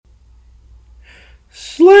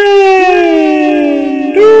Whole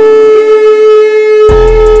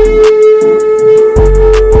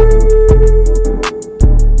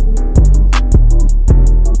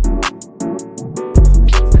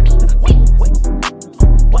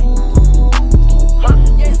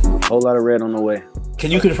lot of red on the way.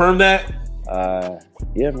 Can you confirm that?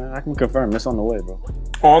 Yeah, man, I can confirm. It's on the way, bro.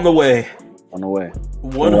 On the way. On the way.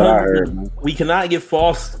 100. We cannot get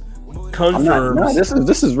false confirms. No,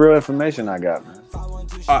 this is real information I got, man.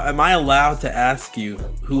 Am I allowed to ask you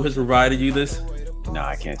who has provided you this? No,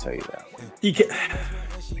 I can't tell you that. You can't.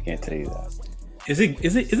 I can't tell you that. Is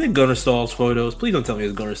it Gunnar Stahl's photos? Please don't tell me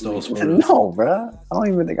it's Gunnar Stahl's photos. No, bro. I don't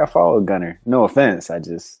even think I follow Gunnar. No offense. I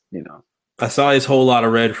just, I saw his whole lot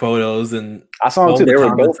of red photos, and I saw them too. They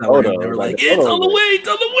were both photos. They were like, it's on the way, it's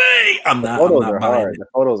on the way. I'm not buying it. The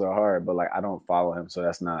photos are hard, but I don't follow him, so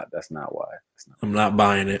that's not why. I'm not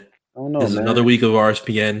buying it. I don't know, This is man. another week of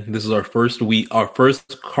RSPN. This is our first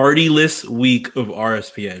Cardi-less week of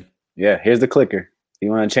RSPN. Yeah, here's the clicker. You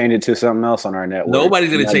want to change it to something else on our network?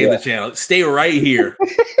 Nobody's going to change the channel. Stay right here.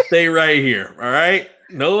 Stay right here. All right?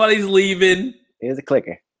 Nobody's leaving. Here's the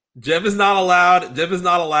clicker. Jeff is not allowed.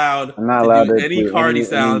 I'm not allowed to do any Cardi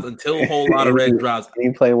sounds until a whole lot of red drops.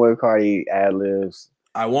 Any Playboy Cardi ad-libs.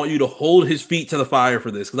 I want you to hold his feet to the fire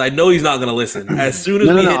for this because I know he's not going to listen. As soon as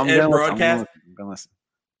we hit end broadcast, I'm gonna listen.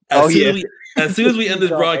 As soon as we end this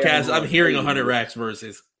broadcast, I'm hearing 100 Racks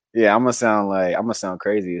verses. Yeah, I'm gonna sound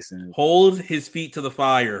crazy as soon as. Hold his feet to the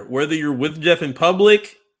fire. Whether you're with Jeff in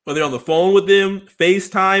public, whether you're on the phone with him,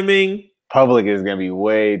 FaceTiming. Public is gonna be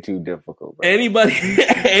way too difficult. Bro. Anybody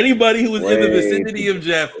who is in the vicinity of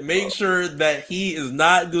Jeff, make sure that he is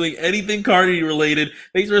not doing anything Cardi related.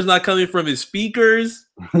 Make sure it's not coming from his speakers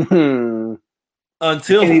until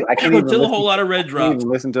a whole lot of red drops. Can't even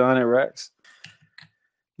listen to 100 Racks.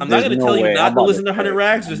 I'm not going to tell you not to listen to 100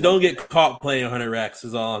 Racks. Just don't get caught playing 100 Racks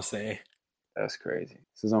is all I'm saying. That's crazy.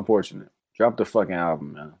 This is unfortunate. Drop the fucking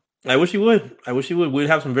album, man. I wish you would. We'd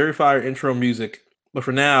have some very fire intro music. But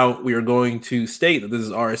for now, we are going to state that this is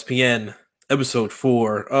RSPN episode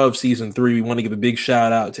 4 of season 3. We want to give a big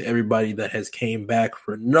shout out to everybody that has came back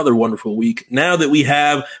for another wonderful week. Now that we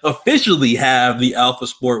officially have the Alpha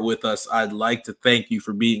Sport with us, I'd like to thank you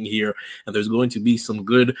for being here. And there's going to be some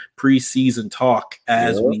good preseason talk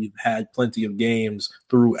as we've had plenty of games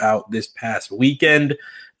throughout this past weekend.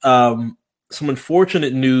 Some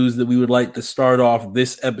unfortunate news that we would like to start off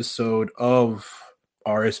this episode of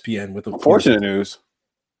RSPN with unfortunate news.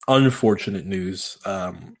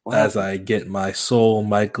 As I get my somber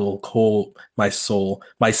Michael Cole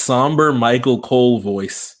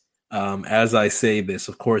voice as I say this.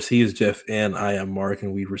 Of course, he is Jeff and I am Mark,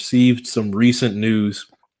 and we received some recent news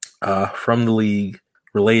from the league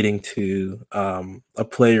relating to a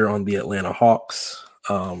player on the Atlanta Hawks.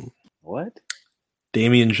 What?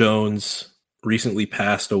 Damian Jones recently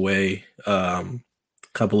passed away a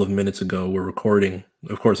couple of minutes ago. We're recording.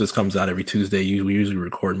 Of course, this comes out every Tuesday. We usually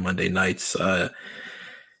record Monday nights.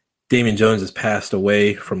 Damian Jones has passed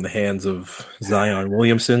away from the hands of Zion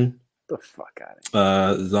Williamson. The fuck out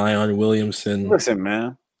of here. Zion Williamson. Listen,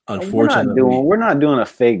 man. Unfortunately, we're not doing a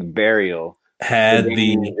fake burial. Had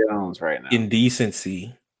the Jones right now.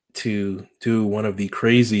 indecency to do one of the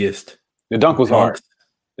craziest. The dunk was hard.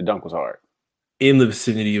 In the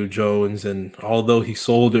vicinity of Jones, and although he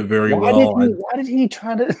sold it very well, why did he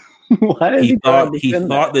try to? He thought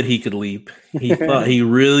that he could leap. He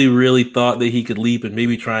really, really thought that he could leap and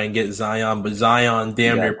maybe try and get Zion, but Zion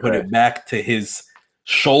damn near put it back to his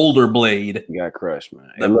shoulder blade. He got crushed, man.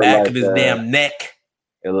 The back of his damn neck.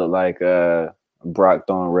 It looked like Brock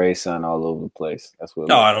throwing Ray's son all over the place. That's what.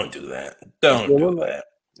 No, I don't do that. Don't do that.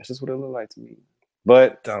 That's just what it looked like to me.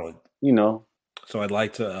 But So I'd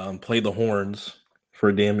like to play the horns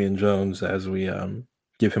for Damian Jones as we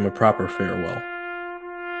give him a proper farewell.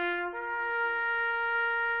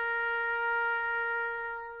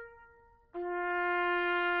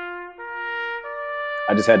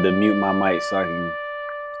 I just had to mute my mic so I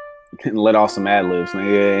can let off some ad-libs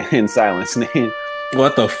in silence.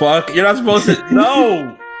 What the fuck? You're not supposed to.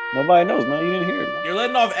 No. Nobody knows, man. You didn't hear it, man. You're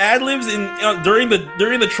letting off ad-libs during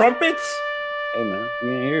the trumpets? Hey, man. You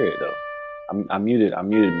didn't hear it, though. I muted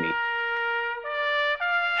me.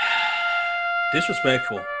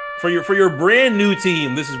 Disrespectful. For your brand new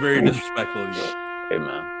team, this is very disrespectful of you. Hey,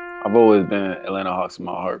 man. I've always been Atlanta Hawks in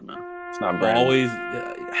my heart, man. It's not brand new. Always.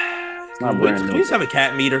 Not brand new. Can we just have a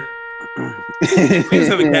cat meter?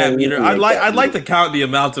 I'd like to count the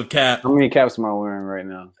amounts of cap. How many caps am I wearing right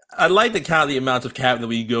now? I'd like to count the amount of cap that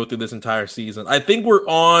we go through this entire season. I think we're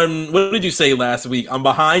on. What did you say last week? I'm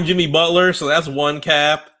behind Jimmy Butler, so that's one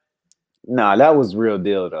cap. Nah, that was real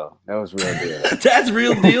deal though. That was real deal. That's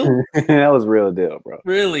real deal. That was real deal, bro.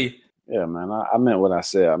 Really? Yeah, man. I meant what I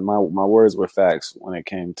said. My words were facts when it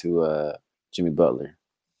came to Jimmy Butler.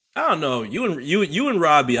 I don't know. You and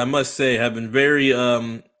Robbie, I must say, have been very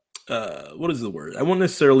what is the word? I won't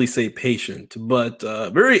necessarily say patient, but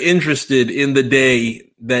very interested in the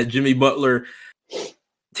day that Jimmy Butler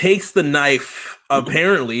takes the knife,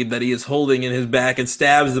 apparently, that he is holding in his back and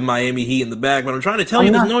stabs the Miami Heat in the back. But I'm trying to tell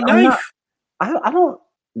you, there's no knife. I don't.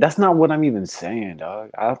 That's not what I'm even saying, dog.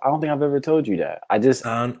 I don't think I've ever told you that. I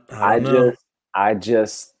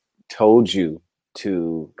just told you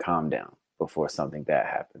to calm down before something bad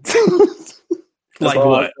happens. Like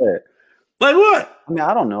what? Like what? I mean,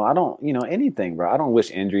 I don't know. I don't, anything, bro. I don't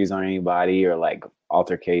wish injuries on anybody or like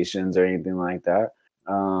altercations or anything like that.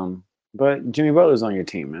 But Jimmy Butler's on your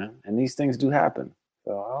team, man, and these things do happen.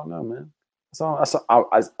 So I don't know, man. That's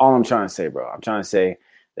all I'm trying to say, bro. I'm trying to say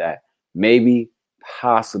that maybe,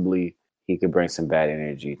 possibly, he could bring some bad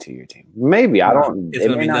energy to your team. Maybe. I don't. It's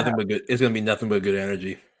gonna be nothing but good. It's gonna be nothing but good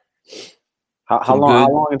energy. How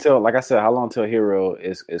long until, like I said, how long until Hero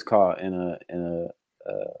is caught in a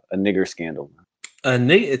nigger scandal?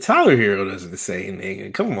 Tyler Hero doesn't say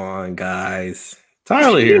nigga. Come on, guys.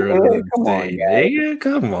 Tyler Hero doesn't say nigga.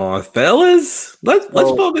 Come on, fellas. Let's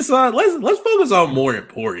focus on more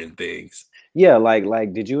important things. Yeah,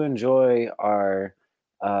 like did you enjoy our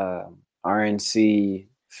RNC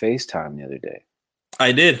FaceTime the other day?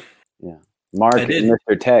 I did. Yeah. Mark and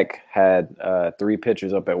Mr. Tech had 3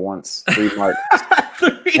 pictures up at once. 3 marks.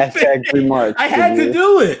 Hashtag 3 marks. I had to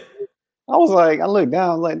do it. I was like, I looked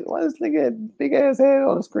down, like, why this nigga big ass head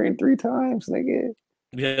on the screen 3 times, nigga?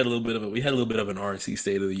 We had a little bit of an RNC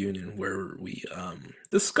State of the Union where we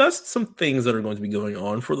discussed some things that are going to be going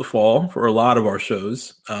on for the fall for a lot of our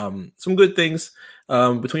shows. Some good things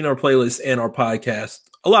between our playlist and our podcast.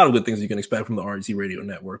 A lot of good things you can expect from the RNC Radio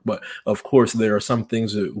Network. But, of course, there are some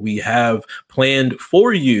things that we have planned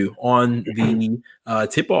for you on the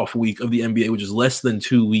tip-off week of the NBA, which is less than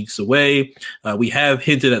 2 weeks away. We have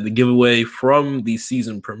hinted at the giveaway from the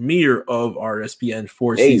season premiere of RSPN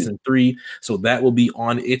for Season 3. So that will be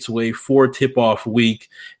on its way for tip-off week.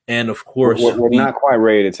 And, of course, we're not quite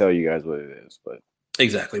ready to tell you guys what it is, but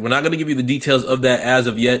exactly. We're not going to give you the details of that as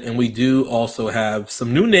of yet. And we do also have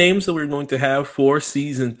some new names that we're going to have for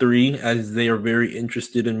Season 3, as they are very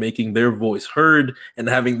interested in making their voice heard and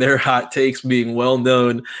having their hot takes being well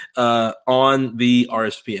known on the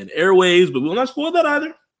RSPN airwaves. But we will not spoil that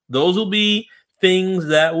either. Those will be things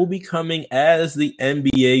that will be coming as the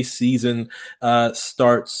NBA season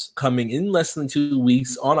starts coming in less than 2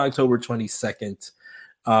 weeks on October 22nd.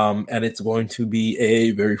 And it's going to be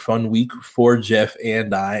a very fun week for Jeff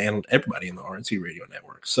and I and everybody in the RNC Radio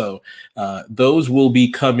Network. So those will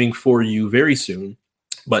be coming for you very soon.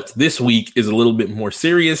 But this week is a little bit more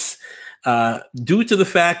serious due to the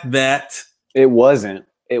fact that it wasn't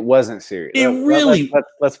serious. It wasn't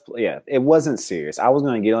serious. I was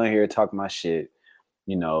going to get on here and talk my shit.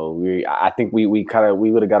 I think we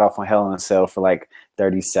would have got off on Hell in a Cell for like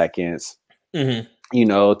 30 seconds. Mm-hmm.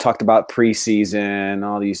 Talked about preseason,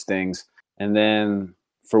 all these things. And then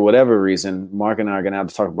for whatever reason, Mark and I are going to have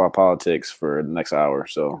to talk about politics for the next hour.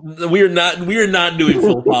 So we are not doing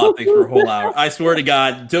full politics for a whole hour. I swear to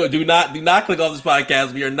God, do not click off this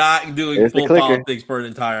podcast. We are not doing full politics for an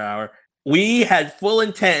entire hour. We had full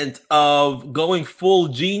intent of going full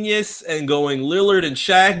genius and going Lillard and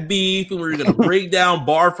Shaq beef, and we were going to break down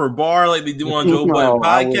bar for bar like they do on Joe Budden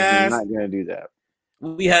podcast. I'm not going to do that.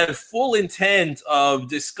 We had full intent of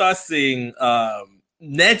discussing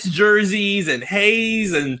Nets jerseys and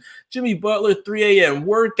Hayes and Jimmy Butler 3 a.m.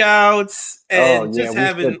 workouts and we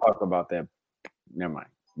should talk about that. Never mind.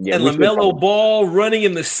 Yeah, and LaMelo Ball running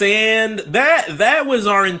in the sand. That was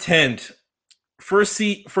our intent for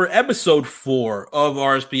episode 4 of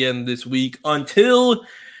RSPN this week until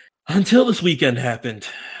this weekend happened.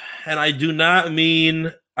 And I do not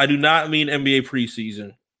mean NBA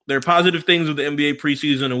preseason. There are positive things with the NBA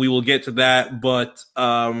preseason, and we will get to that. But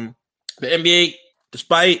the NBA,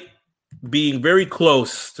 despite being very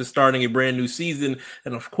close to starting a brand new season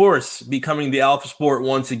and, of course, becoming the alpha sport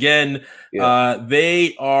once again,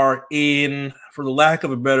 they are in, for the lack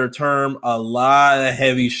of a better term, a lot of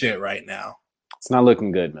heavy shit right now. It's not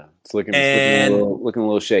looking good, man. It's looking a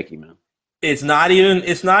little shaky, man. It's not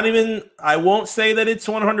even, I won't say that it's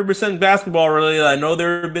 100% basketball related. I know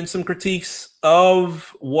there have been some critiques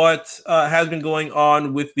of what has been going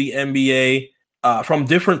on with the NBA from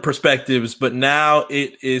different perspectives, but now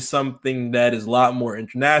it is something that is a lot more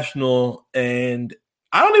international, and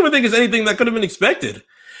I don't even think it's anything that could have been expected.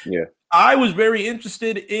 Yeah. I was very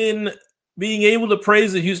interested in being able to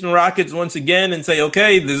praise the Houston Rockets once again and say,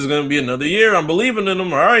 okay, this is going to be another year. I'm believing in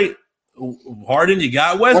them. All right. Harden, you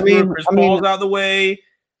got Westbrook. Chris Paul's out of the way.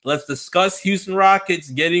 Let's discuss Houston Rockets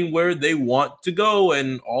getting where they want to go.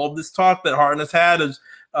 And all of this talk that Harden has had is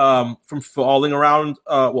from falling around,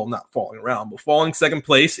 not falling around, but falling second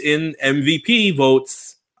place in MVP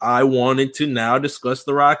votes. I wanted to now discuss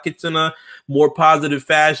the Rockets in a more positive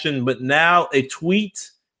fashion. But now a tweet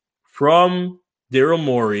from Daryl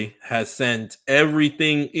Morey has sent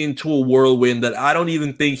everything into a whirlwind that I don't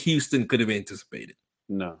even think Houston could have anticipated.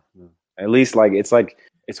 No. At least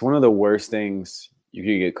it's one of the worst things you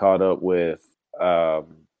could get caught up with,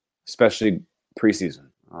 especially preseason.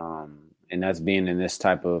 And that's being in this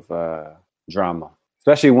type of drama,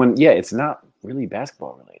 especially when, it's not really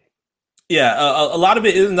basketball related. Yeah, a lot of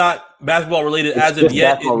it is not basketball related as of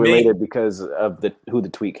yet. Basketball related because of who the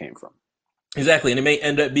tweet came from. Exactly, and it may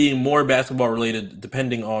end up being more basketball related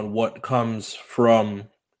depending on what comes from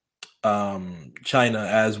China,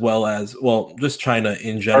 as well as just China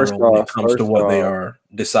in general when it comes to what they are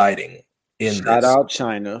deciding. Shout out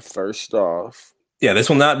China first off. Yeah, this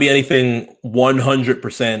will not be anything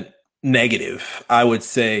 100% negative, I would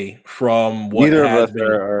say, from what neither has of us been.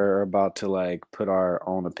 are about to put our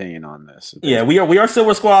own opinion on this. Yeah, we are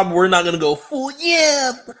Silver Squad. We're not going to go full.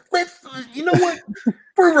 Yeah, let's. You know what?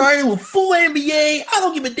 We're riding with full NBA. I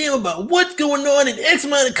don't give a damn about what's going on in X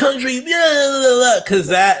amount of countries. Because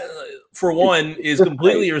that, for one, is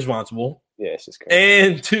completely irresponsible. Yeah, it's just crazy.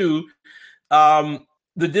 And two,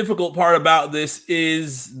 the difficult part about this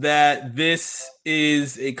is that this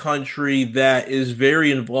is a country that is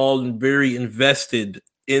very involved and very invested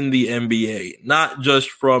in the NBA, not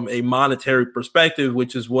just from a monetary perspective,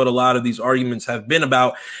 which is what a lot of these arguments have been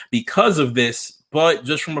about because of this, but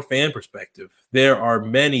just from a fan perspective. There are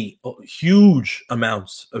many huge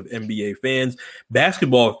amounts of NBA fans,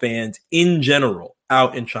 basketball fans in general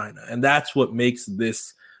out in China. And that's what makes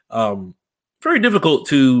this very difficult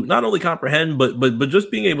to not only comprehend, but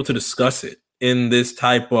just being able to discuss it in this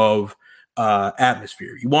type of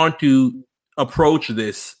atmosphere. You want to approach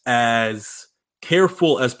this as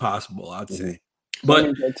careful as possible, I'd say.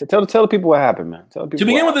 But tell the people what happened, man. To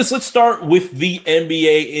begin with this, let's start with the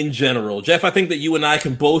NBA in general. Jeff, I think that you and I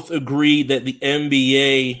can both agree that the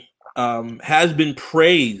NBA has been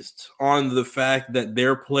praised on the fact that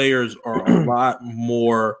their players are a lot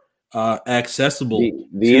more accessible.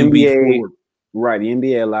 The NBA, right? The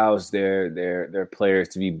NBA allows their players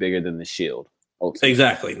to be bigger than the Shield. Ultimately.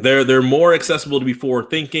 Exactly. They're more accessible to be forward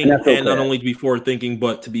thinking, and not only to be forward thinking,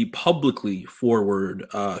 but to be publicly forward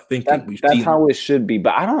thinking. That's how it should be.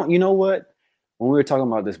 But I don't. You know what? When we were talking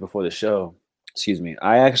about this before the show,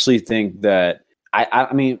 I actually think that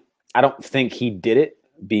I mean, I don't think he did it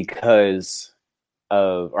because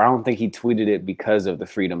of, or I don't think he tweeted it because of the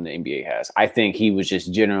freedom the NBA has. I think he was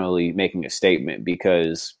just generally making a statement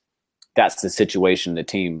because that's the situation the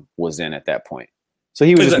team was in at that point. So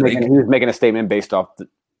he was just making a statement based off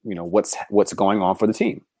what's going on for the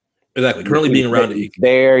team. Exactly. Currently being around it. He's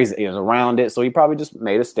there. He's around it. So he probably just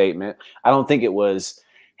made a statement. I don't think it was,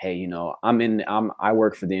 hey, I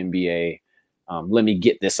work for the NBA. Let me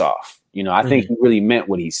get this off. I think he really meant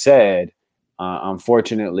what he said.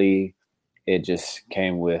 Unfortunately, it just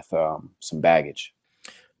came with some baggage.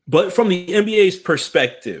 But from the NBA's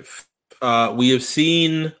perspective, we have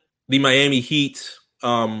seen the Miami Heat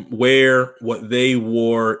wear what they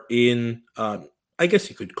wore in, I guess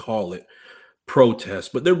you could call it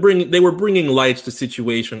protest, but they were bringing lights to the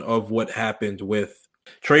situation of what happened with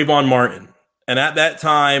Trayvon Martin. And at that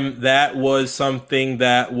time, that was something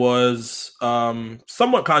that was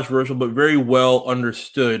somewhat controversial, but very well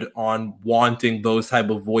understood on wanting those type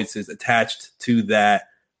of voices attached to that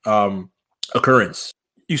occurrence.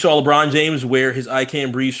 You saw LeBron James wear his I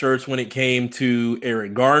Can't Breathe shirts when it came to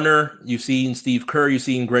Eric Garner. You've seen Steve Kerr. You've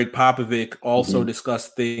seen Greg Popovich also discuss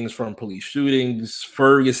things from police shootings,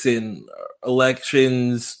 Ferguson,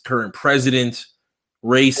 elections, current president,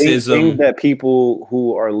 racism. Things that people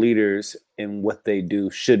who are leaders in what they do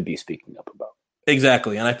should be speaking up about.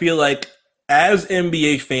 Exactly. And I feel like as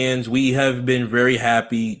NBA fans, we have been very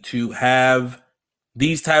happy to have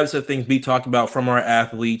these types of things be talked about from our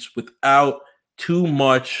athletes without too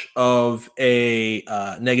much of a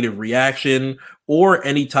negative reaction or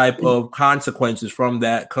any type of consequences from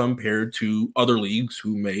that compared to other leagues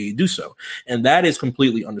who may do so. And that is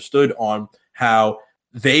completely understood on how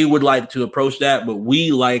they would like to approach that, but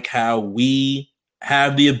we like how we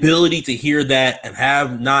have the ability to hear that and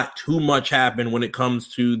have not too much happen when it comes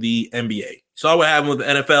to the NBA. Saw what happened with the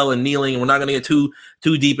NFL and kneeling. We're not going to get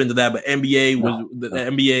too deep into that, but the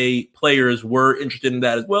NBA players were interested in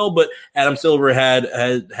that as well. But Adam Silver had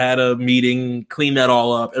a meeting, cleaned that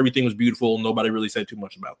all up. Everything was beautiful. Nobody really said too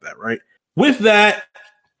much about that, right? With that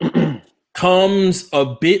comes a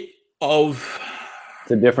bit of...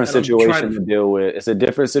 It's a different situation to deal with. It's a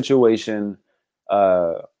different situation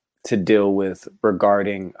to deal with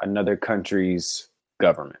regarding another country's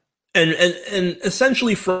government. And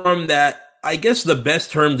essentially from that, I guess the best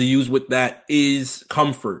term to use with that is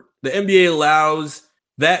comfort. The NBA allows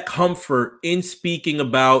that comfort in speaking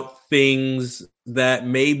about things that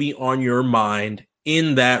may be on your mind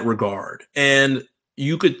in that regard. And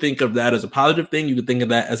you could think of that as a positive thing. You could think of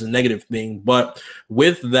that as a negative thing. But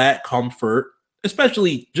with that comfort,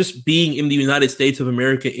 especially just being in the United States of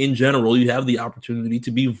America in general, you have the opportunity to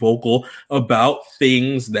be vocal about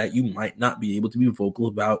things that you might not be able to be vocal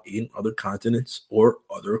about in other continents or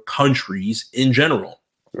other countries in general.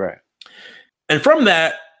 Right. And from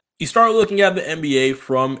that, you start looking at the NBA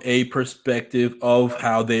from a perspective of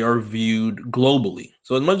how they are viewed globally.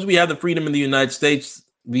 So as much as we have the freedom in the United States,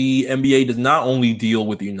 the NBA does not only deal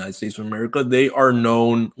with the United States of America. They are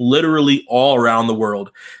known literally all around the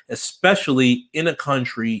world, especially in a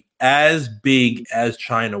country as big as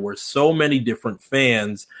China, where so many different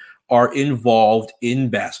fans are involved in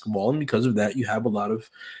basketball. And because of that, you have a lot of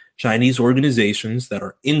Chinese organizations that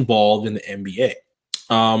are involved in the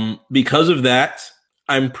NBA. Because of that,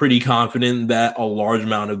 I'm pretty confident that a large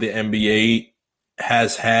amount of the NBA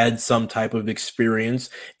has had some type of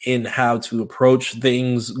experience in how to approach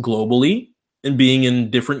things globally and being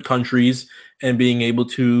in different countries and being able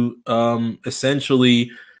to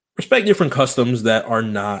essentially respect different customs that are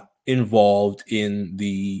not involved in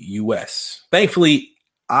the US. Thankfully,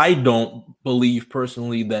 I don't believe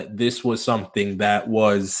personally that this was something that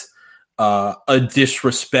was a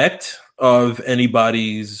disrespect of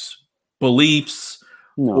anybody's beliefs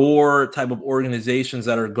or type of organizations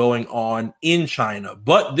that are going on in China.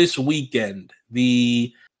 But this weekend,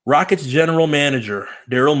 the Rockets general manager,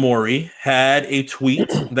 Daryl Morey, had a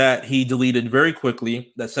tweet that he deleted very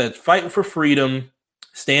quickly that said, "Fight for freedom,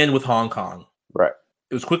 stand with Hong Kong." Right.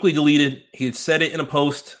 It was quickly deleted. He had said it in a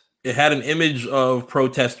post. It had an image of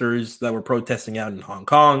protesters that were protesting out in Hong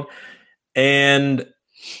Kong. And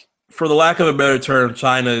for the lack of a better term,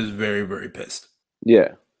 China is very, very pissed. Yeah.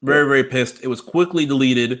 Very, very pissed. It was quickly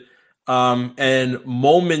deleted. And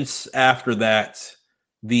moments after that,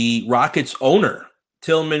 the Rockets owner,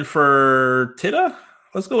 Tillman Fertitta,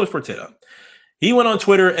 let's go with Fertitta. He went on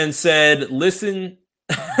Twitter and said, "Listen,"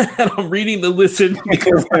 and I'm reading the listen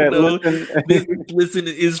because I know this listen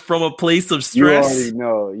is from a place of stress.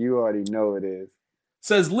 You already know it is.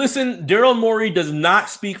 Says, "Listen, Daryl Morey does not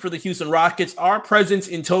speak for the Houston Rockets. Our presence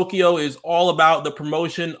in Tokyo is all about the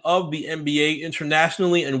promotion of the NBA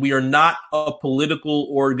internationally, and we are not a political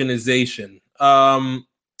organization."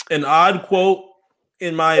 An odd quote,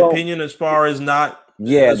 in my opinion, as far as not.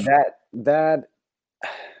 Yeah, that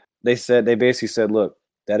they basically said, look,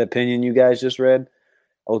 that opinion you guys just read,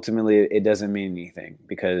 ultimately it doesn't mean anything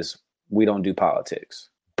because we don't do politics,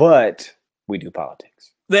 but we do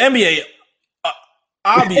politics. The NBA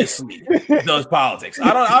obviously does politics.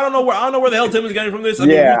 I don't know where the hell Tim is getting from this. I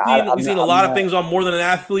mean, we've seen a lot of things on More Than an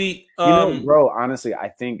Athlete. Bro, honestly, I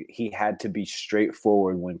think he had to be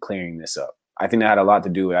straightforward when clearing this up. I think that had a lot to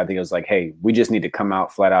do with it. I think it was like, hey, we just need to come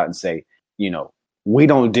out flat out and say, we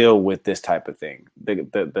don't deal with this type of thing.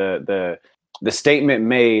 The statement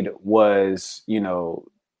made was,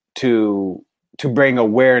 to bring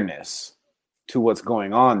awareness to what's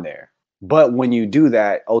going on there. But when you do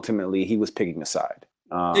that, ultimately, he was picking a side.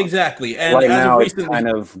 Exactly. And right now, it's kind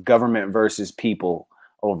of government versus people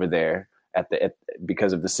over there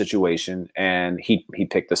because of the situation. And he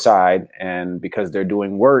picked a side. And because they're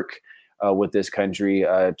doing work with this country,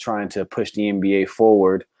 trying to push the NBA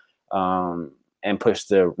forward and push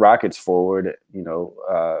the Rockets forward,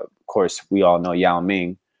 of course, we all know Yao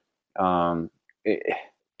Ming.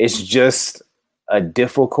 It's just a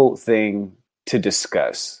difficult thing to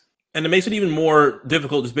discuss. And it makes it even more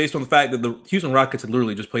difficult just based on the fact that the Houston Rockets had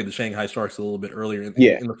literally just played the Shanghai Sharks a little bit earlier in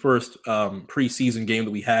the first preseason game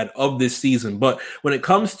that we had of this season. But when it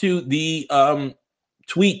comes to the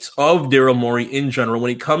tweets of Daryl Morey in general, when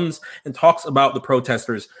he comes and talks about the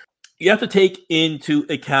protesters, you have to take into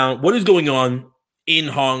account what is going on in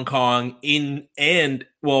Hong Kong,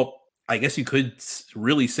 I guess you could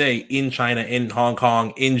really say in China, in Hong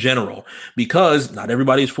Kong in general, because not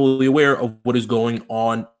everybody is fully aware of what is going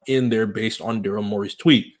on in there based on Daryl Morey's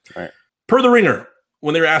tweet. Right. Per The Ringer,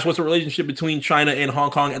 when they were asked what's the relationship between China and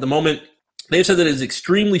Hong Kong at the moment, They've said that it is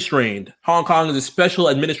extremely strained. Hong Kong is a special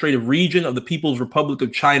administrative region of the People's Republic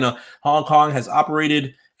of China. Hong Kong has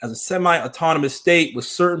operated as a semi-autonomous state with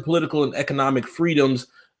certain political and economic freedoms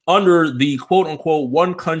under the quote-unquote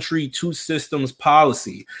one country, two systems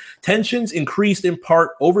policy. Tensions increased in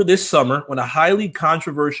part over this summer when a highly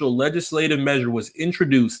controversial legislative measure was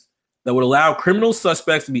introduced that would allow criminal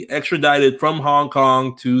suspects to be extradited from Hong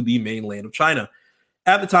Kong to the mainland of China.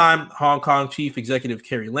 At the time, Hong Kong Chief Executive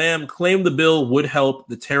Carrie Lam claimed the bill would help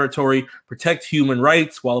the territory protect human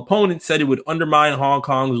rights, while opponents said it would undermine Hong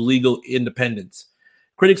Kong's legal independence.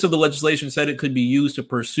 Critics of the legislation said it could be used to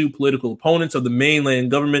pursue political opponents of the mainland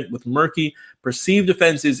government with murky, perceived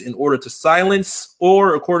offenses in order to silence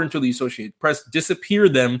or, according to the Associated Press, disappear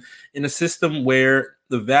them in a system where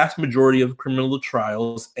the vast majority of criminal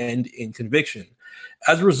trials end in conviction.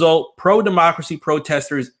 As a result, pro-democracy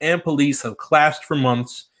protesters and police have clashed for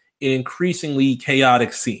months in increasingly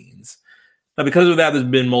chaotic scenes. Now, because of that, there's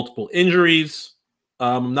been multiple injuries.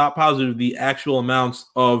 I'm not positive the actual amounts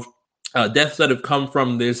of deaths that have come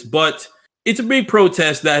from this, but it's a big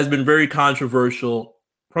protest that has been very controversial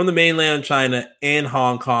from the mainland of China and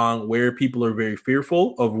Hong Kong, where people are very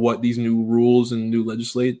fearful of what these new rules and new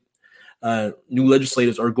legislators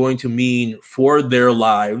are going to mean for their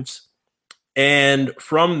lives. And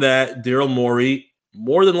from that, Daryl Morey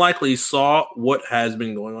more than likely saw what has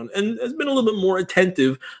been going on and has been a little bit more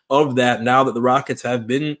attentive of that now that the Rockets have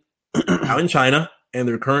been out in China and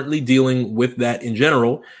they're currently dealing with that in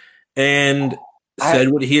general, and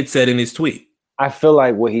said what he had said in his tweet. I feel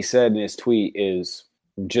like what he said in his tweet is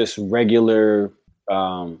just regular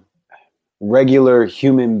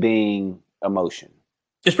human being emotion.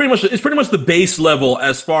 It's pretty much the base level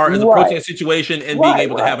as far as approaching a situation and being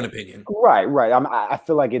able to have an opinion. Right. I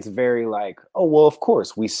feel like it's very like, oh well, of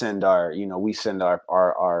course we send our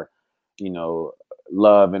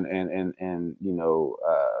love and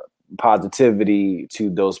positivity to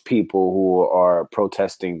those people who are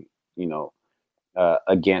protesting,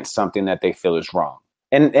 against something that they feel is wrong.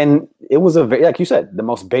 And it was like you said, the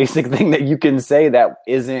most basic thing that you can say that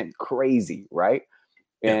isn't crazy, right?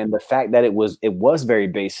 And the fact that it was very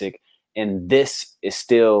basic, and this is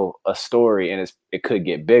still a story, and it could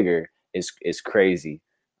get bigger, is crazy.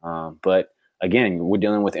 But again, we're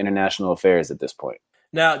dealing with international affairs at this point.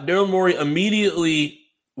 Now, Daryl Morey immediately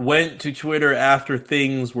went to Twitter after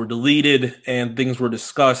things were deleted and things were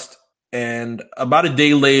discussed. And about a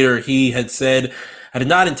day later, he had said, "I did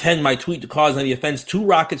not intend my tweet to cause any offense to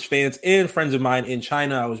Rockets fans and friends of mine in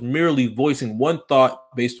China. I was merely voicing one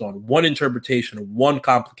thought based on one interpretation of one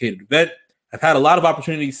complicated event. I've had a lot of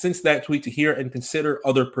opportunities since that tweet to hear and consider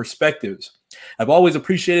other perspectives. I've always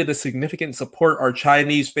appreciated the significant support our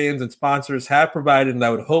Chinese fans and sponsors have provided, and I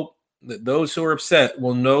would hope that those who are upset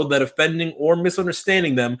will know that offending or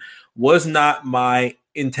misunderstanding them was not my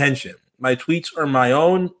intention. My tweets are my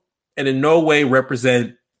own and in no way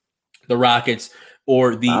represent the Rockets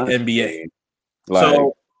or the NBA."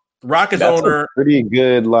 So Rockets owner, pretty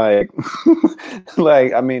good. Like,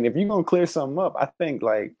 I mean, if you're going to clear something up, I think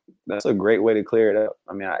like that's a great way to clear it up.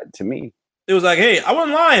 I mean, to me, it was like, hey, I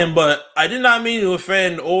wasn't lying, but I did not mean to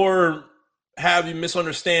offend or have you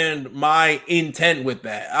misunderstand my intent with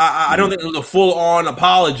that. I don't think it was a full on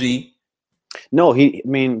apology. No,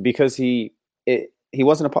 because he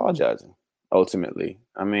wasn't apologizing ultimately.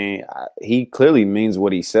 I mean, he clearly means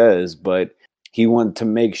what he says, but he wanted to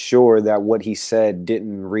make sure that what he said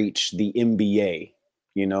didn't reach the NBA.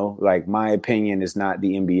 Like my opinion is not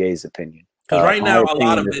the NBA's opinion. Because right now, a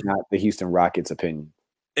lot of it is not the Houston Rockets' opinion.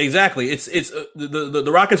 Exactly. It's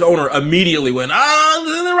the Rockets owner immediately went,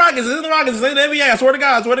 this is the Rockets, this is the NBA. I swear to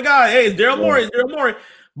God. Hey, it's Daryl Morey,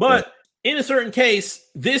 But in a certain case,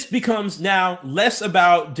 this becomes now less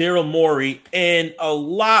about Daryl Morey and a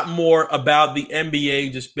lot more about the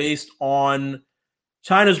NBA, just based on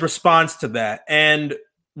China's response to that. And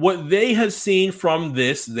what they have seen from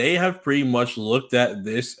this, they have pretty much looked at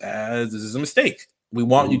this as this is a mistake. We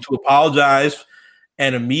want you to apologize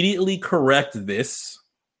and immediately correct this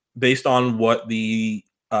based on what the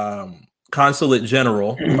Consulate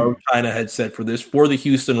General of China had said for the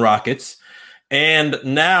Houston Rockets. And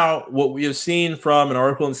now what we have seen from an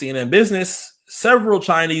article in CNN Business, several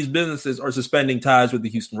Chinese businesses are suspending ties with the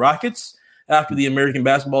Houston Rockets after the American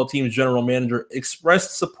basketball team's general manager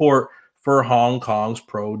expressed support for Hong Kong's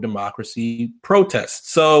pro-democracy protests.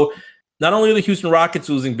 So not only are the Houston Rockets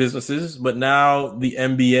losing businesses, but now the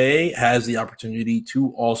NBA has the opportunity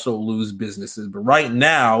to also lose businesses. But right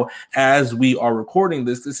now, as we are recording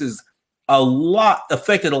this is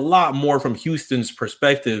affected a lot more from Houston's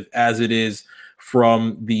perspective as it is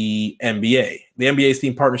from the NBA. The NBA's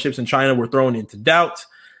team partnerships in China were thrown into doubt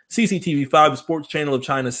CCTV5, the sports channel of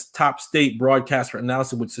China's top state broadcaster,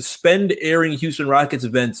 announced it would suspend airing Houston Rockets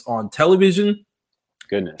events on television.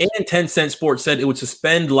 Goodness. And Tencent Sports said it would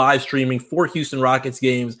suspend live streaming for Houston Rockets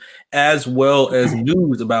games as well as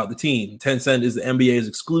news about the team. Tencent is the NBA's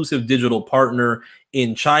exclusive digital partner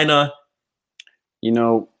in China. You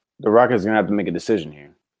know, the Rockets are going to have to make a decision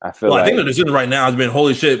here. I think the decision right now has been,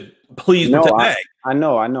 holy shit, please protect Bag. I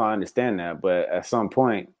know, I understand that. But at some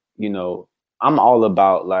point, you know, I'm all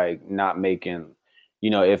about like not making, you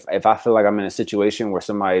know, if I feel like I'm in a situation where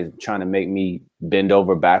somebody's trying to make me bend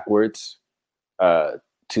over backwards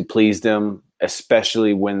to please them,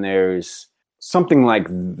 especially when there's something like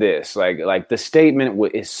this, like the statement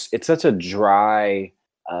it's such a dry,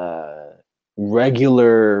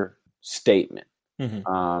 regular statement.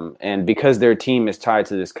 Mm-hmm. And because their team is tied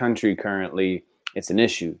to this country currently, it's an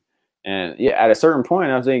issue. And yeah, at a certain point,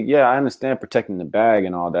 I was like, yeah, I understand protecting the bag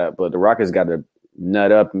and all that, but the Rockets got to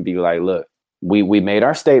nut up and be like, look, we made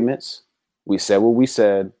our statements. We said what we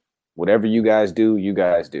said. Whatever you guys do, you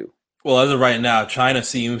guys do. Well, as of right now, China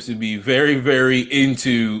seems to be very, very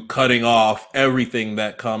into cutting off everything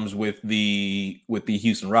that comes with the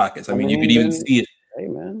Houston Rockets. I mean, you could even see it. Hey,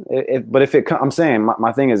 man. I'm saying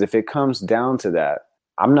my thing is, if it comes down to that,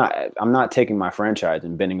 I'm not taking my franchise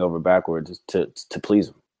and bending over backwards to please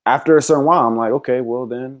them. After a certain while, I'm like, okay, well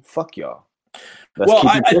then, fuck y'all.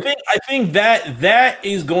 I think that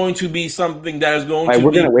is going to be something that is going to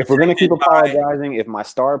if we're gonna keep apologizing, if my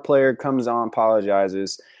star player comes on,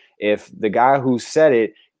 apologizes, if the guy who said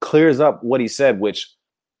it clears up what he said, which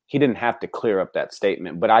he didn't have to clear up that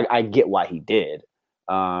statement, but I get why he did.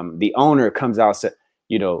 The owner comes out and said,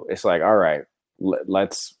 you know, it's like, all right,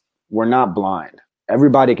 we're not blind.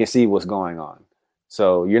 Everybody can see what's going on.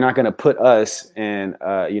 So you're not going to put us in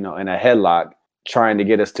a headlock trying to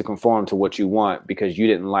get us to conform to what you want because you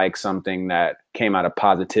didn't like something that came out of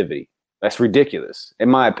positivity. That's ridiculous, in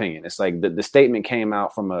my opinion. It's like the statement came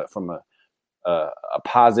out from a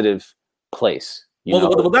positive place.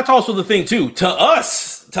 Well, that's also the thing too. To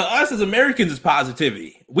us as Americans, is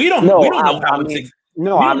positivity. We don't know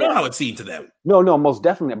how it's seen to them. No, most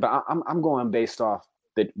definitely. But I'm going based off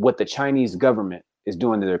what the Chinese government is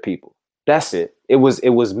doing to their people. That's it. It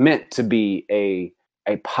was meant to be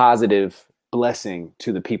a positive blessing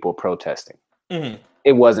to the people protesting. Mm-hmm.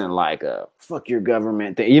 It wasn't like a fuck your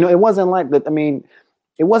government thing. You know, it wasn't like that. I mean,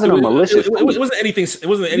 it wasn't a malicious. It wasn't anything. It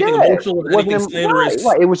wasn't anything emotional. It wasn't anything slanderous.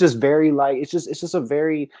 Right. It was just very like it's just a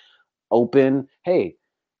very open. Hey,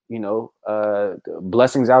 you know,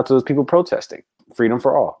 blessings out to those people protesting. Freedom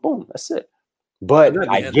for all. Boom. That's it. But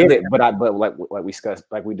I get it. But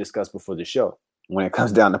like we discussed before the show, when it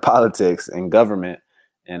comes down to politics and government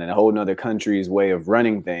and a whole nother country's way of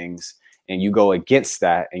running things, and you go against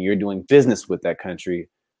that and you're doing business with that country,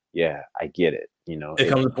 yeah, I get it. You know, it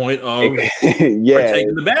comes to the point of protecting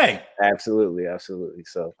the bag. Absolutely.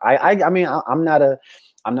 So I mean, I'm not a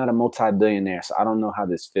multi-billionaire, so I don't know how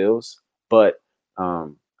this feels, but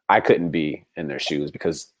I couldn't be in their shoes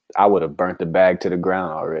because I would have burnt the bag to the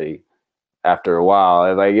ground already. After a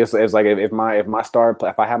while, it's like if I have my star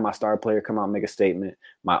player come out and make a statement,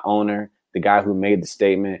 my owner, the guy who made the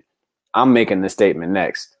statement, I'm making the statement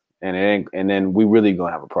next, and then we really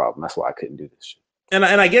gonna have a problem. That's why I couldn't do this shit. And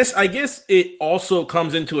I guess it also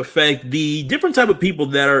comes into effect the different type of people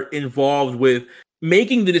that are involved with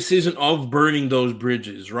making the decision of burning those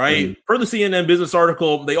bridges, right? Mm-hmm. Per the CNN business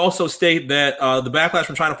article, they also state that the backlash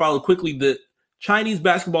from China followed quickly. The Chinese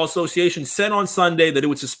Basketball Association said on Sunday that it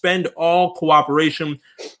would suspend all cooperation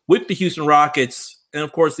with the Houston Rockets. And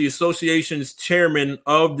of course, the association's chairman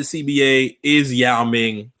of the CBA is Yao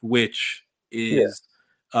Ming, which is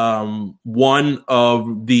one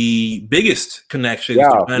of the biggest connections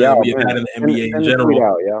to China we've had in the NBA in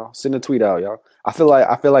general. Send a tweet out, y'all. I feel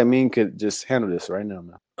like Ming could just handle this right now,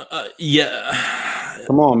 man.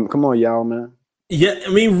 Come on, Yao, man. Yeah, I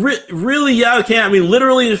mean, really, Yao can't. I mean,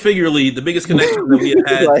 literally and figuratively, the biggest connection that we have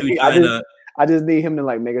had like, to China. I just need him to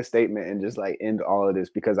like make a statement and just like end all of this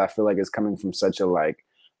because I feel like it's coming from such a like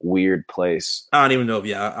weird place. I don't even know if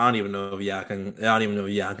Yao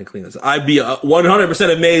can clean this up. I'd be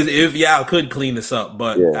 100% amazed if Yao could clean this up,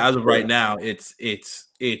 but as of right now, it's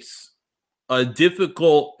a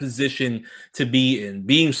difficult position to be in,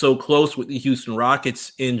 being so close with the Houston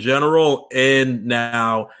Rockets in general, and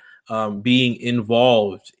now being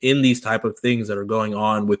involved in these type of things that are going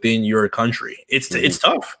on within your country. It's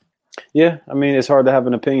tough. Yeah, I mean, it's hard to have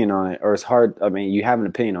an opinion on it, or it's hard. I mean, you have an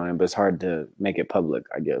opinion on it, but it's hard to make it public,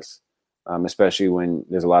 I guess, especially when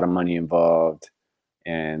there's a lot of money involved.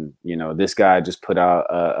 And, you know, this guy just put out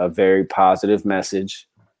a very positive message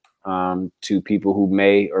to people who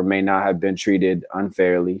may or may not have been treated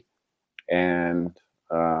unfairly. And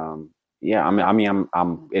yeah,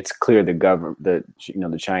 I'm it's clear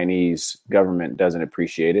the Chinese government doesn't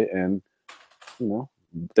appreciate it, and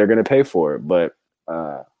they're going to pay for it. But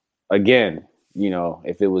again,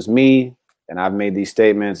 if it was me and I've made these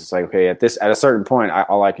statements, it's like, okay, at a certain point,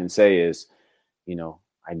 all I can say is,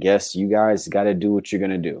 I guess you guys got to do what you're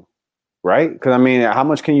going to do. Right? Because how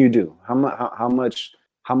much can you do? How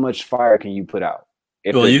much fire can you put out?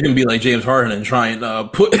 You can be like James Harden and try and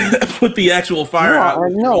put the actual fire out.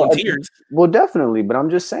 Well, definitely, but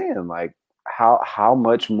I'm just saying, like, how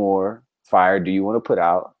much more fire do you want to put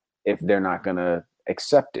out if they're not gonna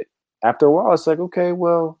accept it? After a while, it's like, okay,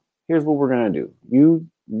 well, here's what we're gonna do. You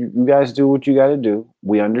guys do what you got to do.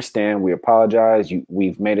 We understand. We apologize.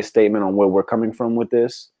 We've made a statement on where we're coming from with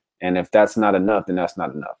this, and if that's not enough, then that's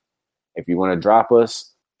not enough. If you want to drop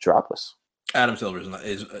us, drop us. Adam Silver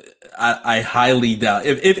I highly doubt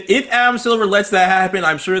if Adam Silver lets that happen,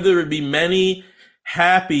 I'm sure there would be many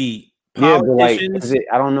happy politicians.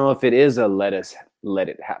 I don't know if it is a let it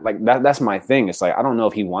happen. Like that's my thing. It's like I don't know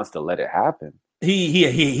if he wants to let it happen.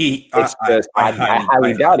 I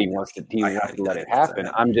highly doubt he wants to let it happen.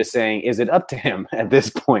 I'm just saying, is it up to him at this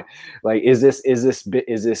point? Like, is this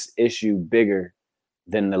issue bigger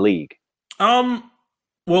than the league?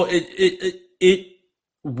 Well, it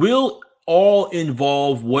will all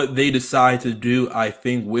involve what they decide to do, I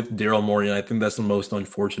think, with Daryl Morey. And I think that's the most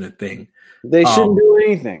unfortunate thing. They shouldn't do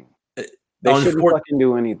anything. They shouldn't fucking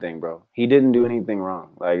do anything, bro. He didn't do anything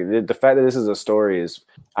wrong. Like, the fact that this is a story is,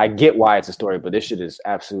 I get why it's a story, but this shit is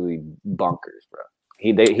absolutely bonkers, bro.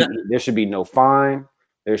 There should be no fine.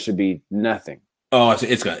 There should be nothing. Oh,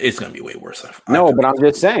 it's gonna be way worse. No, but I'm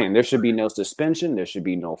just saying there should be no suspension. There should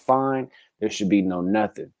be no fine. There should be no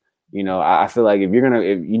nothing. I feel like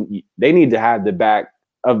they need to have the back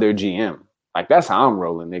of their GM. Like, that's how I'm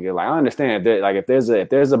rolling, nigga. Like, I understand if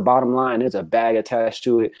there's a bottom line, there's a bag attached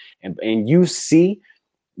to it, and you see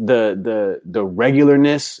the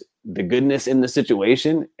regularness, the goodness in the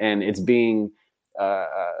situation, and it's being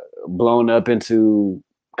blown up into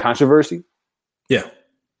controversy. Yeah,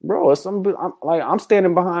 bro. I'm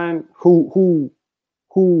standing behind who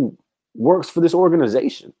works for this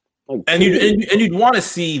organization. Like, and you'd want to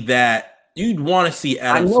see that. You'd want to see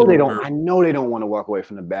Adam Silver. I know they don't want to walk away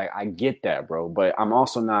from the bag. I get that, bro. But I'm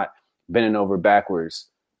also not bending over backwards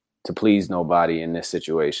to please nobody in this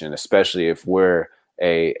situation, especially if we're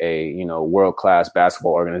a world-class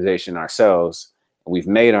basketball organization ourselves. And we've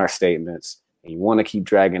made our statements, and you want to keep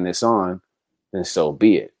dragging this on, then so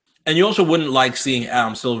be it. And you also wouldn't like seeing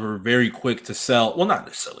Adam Silver very quick to sell. Well, not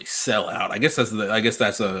necessarily sell out. I guess that's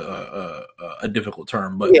a difficult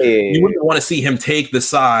term, but you wouldn't want to see him take the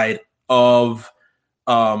side of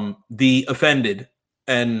the offended,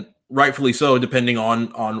 and rightfully so, depending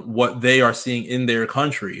on what they are seeing in their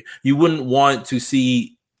country. You wouldn't want to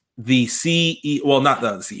see the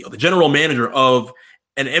the general manager of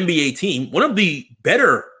an NBA team, one of the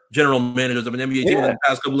better general managers of an NBA team in the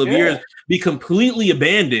past couple of years, be completely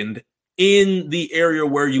abandoned in the area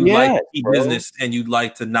where you like to keep business and you'd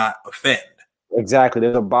like to not offend. Exactly.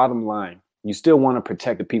 There's a bottom line. You still want to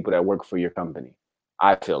protect the people that work for your company,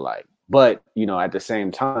 I feel like. But, at the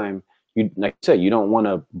same time, like I said, you don't want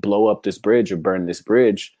to blow up this bridge or burn this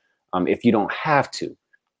bridge if you don't have to.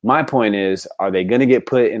 My point is, are they going to get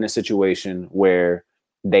put in a situation where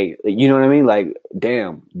they, you know what I mean? Like,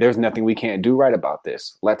 damn, there's nothing we can't do right about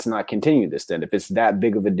this. Let's not continue this then. If it's that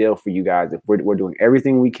big of a deal for you guys, if we're doing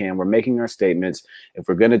everything we can, we're making our statements, if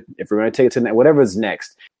we're gonna take it to whatever's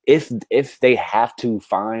next, if they have to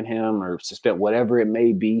fine him or suspend whatever it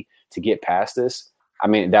may be to get past this,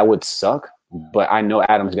 that would suck, but I know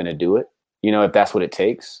Adam's going to do it, if that's what it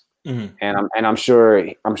takes. Mm-hmm. And I'm sure,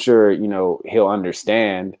 he'll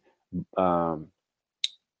understand,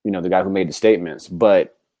 the guy who made the statements,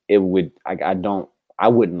 but I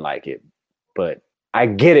wouldn't like it, but I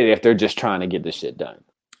get it if they're just trying to get this shit done.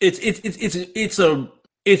 It's a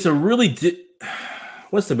really,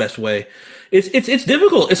 what's the best way? It's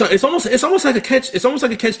difficult. It's almost like a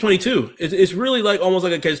catch-22. It's really like almost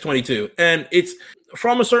like a catch-22. And it's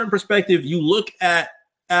from a certain perspective, you look at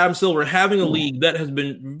Adam Silver having a league that has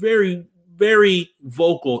been very, very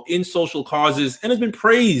vocal in social causes and has been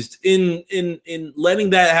praised in letting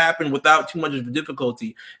that happen without too much of a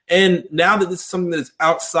difficulty. And now that this is something that's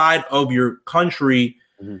outside of your country,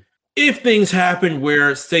 if things happen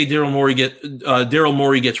where, say, Daryl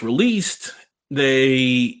Morey gets released,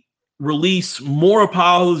 they release more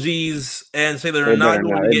apologies and say they're not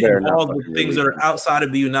going to get involved with things that are outside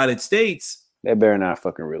of the United States. They better not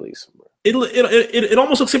fucking release him, bro. It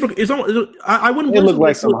almost looks hypocritical. I wouldn't. It look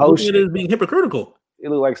like some hoe shit. It is being hypocritical. It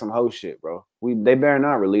look like some hoe shit, bro. They better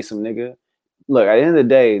not release them, nigga. Look, at the end of the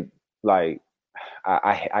day, like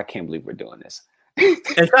I can't believe we're doing this.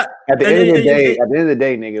 At the end of the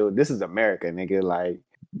day, nigga, this is America, nigga. Like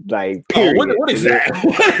period. What is that?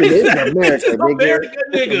 This is America,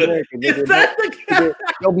 nigga.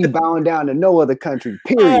 Don't be bowing down to no other country.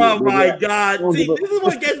 Period. Oh my God! See, this is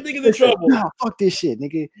what gets niggas in trouble. Nah, fuck this shit,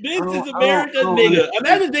 nigga. This is America, nigga.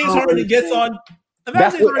 Imagine James Harden gets on.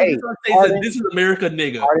 Imagine James Harden says, "This is America,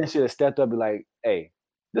 nigga." Harden should have stepped up and be like, "Hey,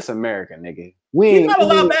 this America, nigga. He's not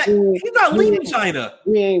allowed back. He's not leaving China.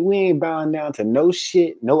 We ain't bowing down to no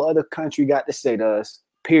shit. No other country got to say to us.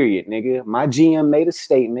 Period, nigga. My GM made a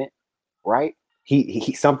statement, right?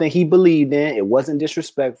 He something he believed in. It wasn't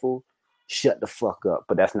disrespectful. Shut the fuck up."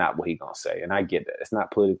 But that's not what he gonna say, and I get that. It's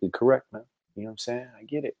not politically correct, man. You know what I'm saying? I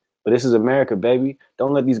get it. But this is America, baby.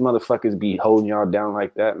 Don't let these motherfuckers be holding y'all down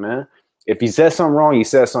like that, man. If he said something wrong, he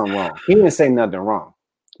said something wrong. He didn't say nothing wrong,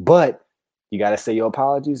 but you gotta say your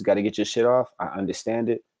apologies. Got to get your shit off. I understand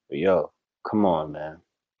it, but yo, come on, man.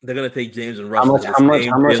 They're gonna take James and Russell. How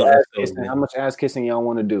much ass kissing y'all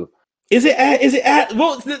want to do? Is it ass?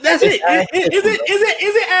 Well, that's it. Is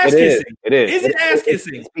it ass kissing? It is. Is it ass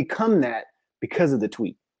kissing? It's become that because of the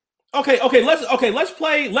tweet. Okay. Let's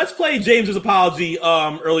play James's apology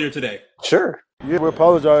earlier today. Sure. Yeah, we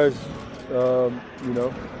apologize. We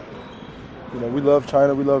love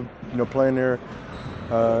China. We love playing there.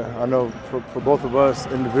 I know for both of us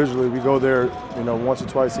individually, we go there once or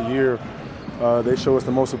twice a year. They show us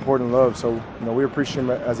the most important love, so we appreciate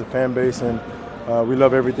them as a fan base, and we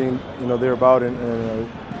love everything they're about,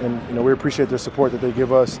 and we appreciate their support that they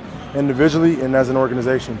give us individually and as an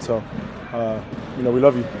organization. So we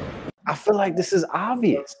love you. I feel like this is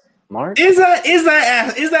obvious, Mark. Is that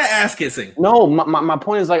ass kissing? No, my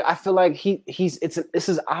point is like I feel like this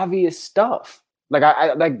is obvious stuff. Like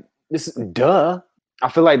I like this duh. I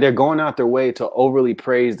feel like they're going out their way to overly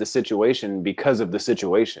praise the situation because of the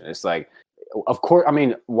situation. It's like, of course, I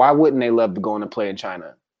mean, why wouldn't they love to go and play in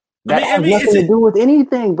China? That has nothing to do with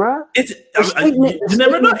anything, bro. You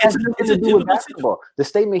never know. Has nothing to do with basketball. The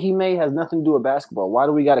statement he made has nothing to do with basketball. Why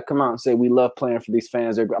do we got to come out and say we love playing for these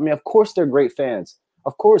fans? I mean, of course they're great fans.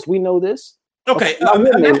 Of course, we know this. Okay. Why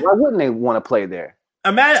wouldn't they want to play there?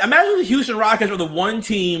 Imagine the Houston Rockets are the one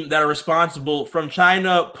team that are responsible from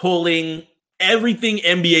China pulling everything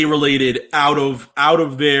NBA related out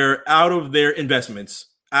of their investments,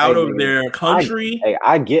 out of their country.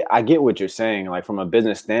 I get what you're saying, like from a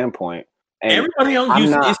business standpoint. And everybody else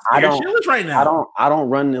is chillers right now. I don't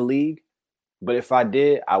run the league, but if I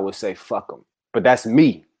did, I would say fuck them. But that's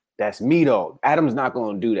me. That's me though. Adam's not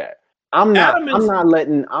going to do that. I'm not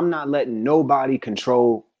letting nobody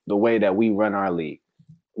control the way that we run our league.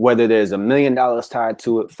 Whether there's $1 million tied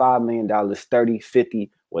to it, $5 million, 30,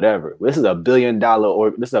 50, whatever. This is $1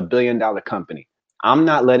 billion company. I'm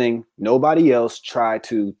not letting nobody else try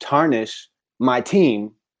to tarnish my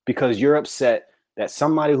team because you're upset that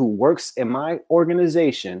somebody who works in my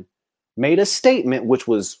organization made a statement, which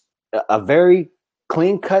was a very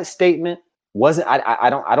clean-cut statement. I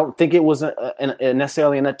don't think it was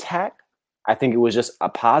necessarily an attack. I think it was just a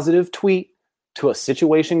positive tweet to a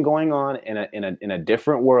situation going on in a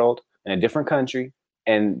different world, in a different country,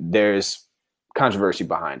 and there's controversy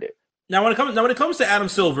behind it. Now, when it comes to Adam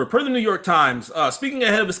Silver, per the New York Times, speaking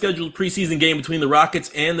ahead of a scheduled preseason game between the Rockets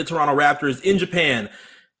and the Toronto Raptors in Japan,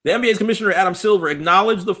 the NBA's commissioner Adam Silver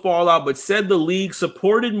acknowledged the fallout, but said the league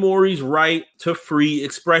supported Morey's right to free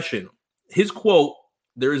expression. His quote,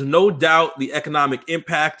 "There is no doubt the economic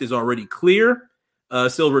impact is already clear,"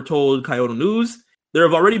 Silver told Kyoto News. "There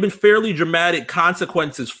have already been fairly dramatic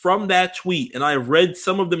consequences from that tweet, and I have read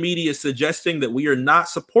some of the media suggesting that we are not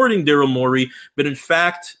supporting Daryl Morey, but in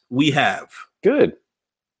fact, we have." Good.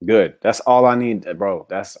 That's all I need, bro.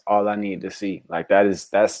 That's all I need to see. Like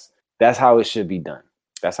that's how it should be done.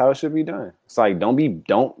 That's how it should be done. It's like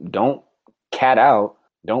don't cat out,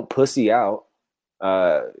 don't pussy out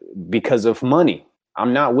because of money.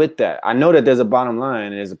 I'm not with that. I know that there's a bottom line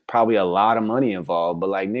and there's probably a lot of money involved, but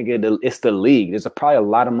like, nigga, it's the league. There's probably a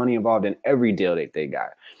lot of money involved in every deal that they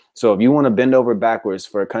got. So if you want to bend over backwards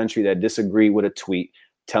for a country that disagreed with a tweet,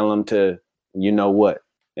 tell them to, you know what,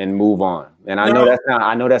 and move on. And I know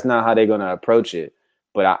that's not how they're going to approach it,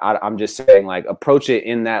 but I'm just saying, like, approach it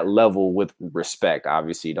in that level with respect.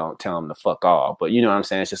 Obviously, don't tell them to fuck off, but you know what I'm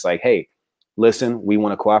saying? It's just like, hey, listen, we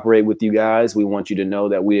want to cooperate with you guys. We want you to know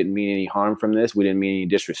that we didn't mean any harm from this. We didn't mean any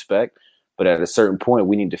disrespect. But at a certain point,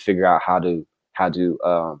 we need to figure out how to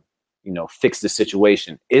fix the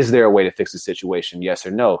situation? Is there a way to fix the situation? Yes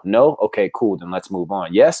or no? No? Okay, cool. Then let's move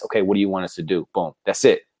on. Yes? Okay, what do you want us to do? Boom. That's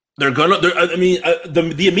it.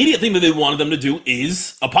 The immediate thing that they wanted them to do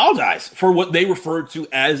is apologize for what they referred to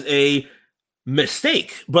as a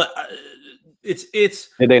mistake. But it's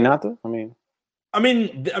did they not though? I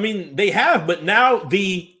mean, they have, but now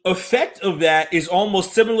the effect of that is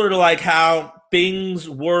almost similar to like how things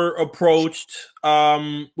were approached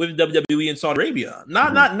with WWE in Saudi Arabia.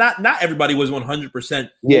 Not everybody was 100%.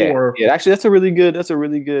 Yeah. Actually, that's a really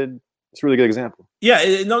good example.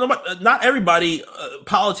 Yeah, not everybody,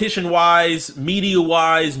 politician-wise,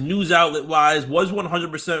 media-wise, news outlet-wise, was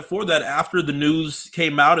 100% for that after the news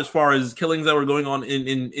came out as far as killings that were going on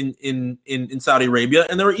in Saudi Arabia,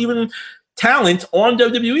 and there were even talent on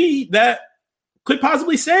WWE that could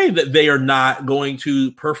possibly say that they are not going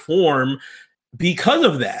to perform because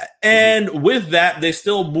of that. And with that, they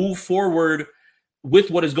still move forward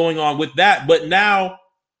with what is going on with that. But now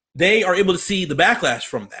they are able to see the backlash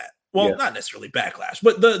from that. Well, not necessarily backlash,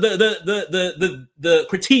 but the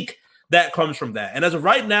critique that comes from that. And as of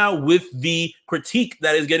right now, with the critique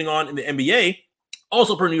that is getting on in the NBA,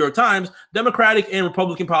 also per New York Times, Democratic and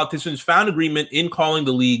Republican politicians found agreement in calling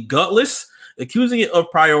the league gutless, accusing it of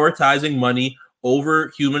prioritizing money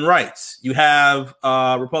over human rights. You have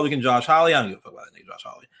Republican Josh Hawley. I don't give a fuck about that name, Josh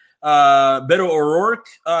Hawley. Beto O'Rourke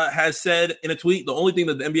has said in a tweet, the only thing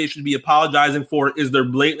that the NBA should be apologizing for is their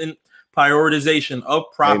blatant prioritization of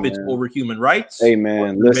profits over human rights.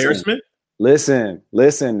 Amen. Listen.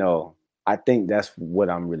 No, I think that's what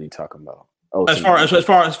I'm really talking about. As far as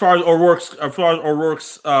O'Rourke's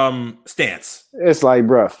stance, it's like,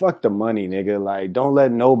 bro, fuck the money, nigga. Like, don't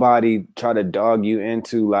let nobody try to dog you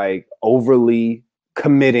into like overly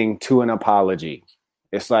committing to an apology.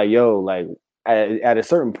 It's like, yo, like at a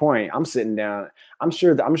certain point, I'm sitting down. I'm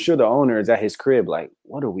sure the owner is at his crib. Like,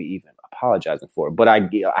 what are we even apologizing for? But I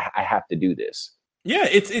have to do this. Yeah,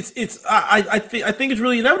 I think it's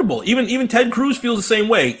really inevitable. Even Ted Cruz feels the same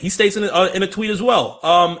way. He states in a tweet as well.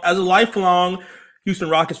 As a lifelong Houston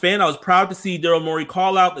Rockets fan, I was proud to see Daryl Morey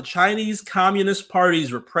call out the Chinese Communist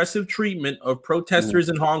Party's repressive treatment of protesters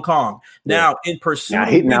in Hong Kong. Now, in pursuit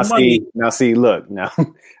of money. Look,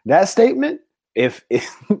 that statement. If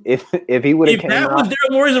he would have came that out, was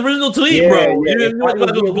Daryl Morey's original tweet, bro.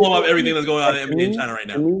 You blow up everything that's going on in China right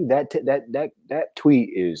now. To me, that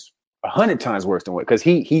tweet is 100 times worse than what, because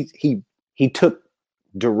he took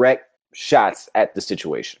direct shots at the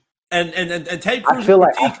situation. And Ted Cruz. I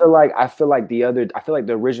feel like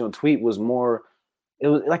the original tweet was more. It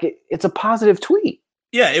was like it's a positive tweet.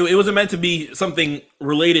 Yeah, it wasn't meant to be something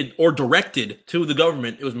related or directed to the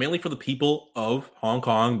government. It was mainly for the people of Hong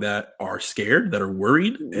Kong that are scared, that are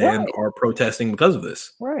worried, and are protesting because of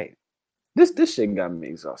this. Right. This shit got me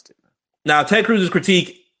exhausted. Now, Ted Cruz's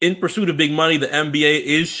critique, in pursuit of big money, the NBA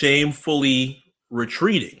is shamefully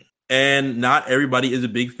retreating. And not everybody is a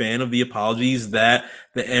big fan of the apologies that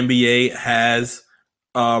the NBA has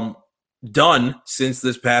done since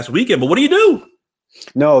this past weekend. But what do you do?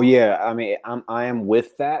 No, yeah, I mean, I am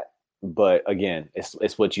with that, but again,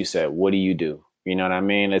 it's what you said. What do you do? You know what I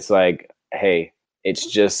mean? It's like, hey, it's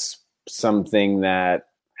just something that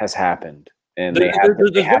has happened, and they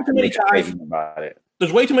have to make a statement about it.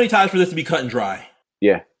 There's way too many ties for this to be cut and dry.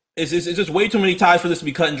 Yeah, it's just way too many ties for this to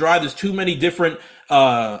be cut and dry. There's too many different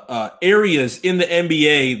areas in the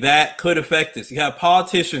NBA that could affect this. You have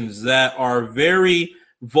politicians that are very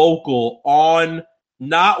vocal on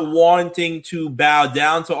not wanting to bow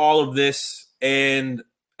down to all of this and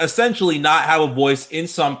essentially not have a voice in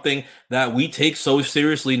something that we take so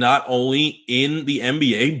seriously, not only in the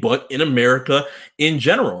NBA, but in America in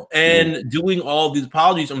general. And doing all these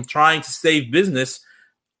apologies and trying to save business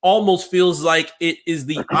almost feels like it is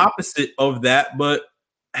the opposite of that. But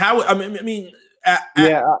how, at what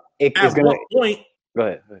point? Go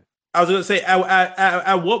ahead. I was going to say,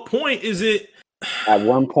 at what point is it? At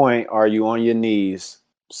one point, are you on your knees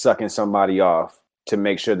sucking somebody off to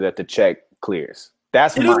make sure that the check clears?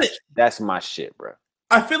 That's my shit, bro.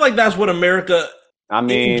 I feel like that's what America,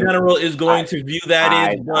 in general, is going to view that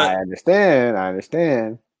as. But I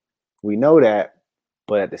understand. We know that,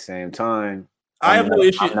 but at the same time, I have no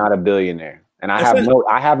issue. I'm not a billionaire, and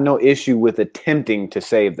I have no issue with attempting to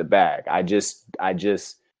save the bag. I just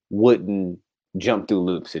wouldn't jump through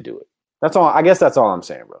loops to do it. That's all. I guess that's all I'm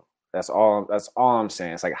saying, bro. That's all I'm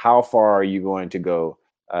saying. It's like, how far are you going to go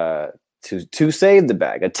to save the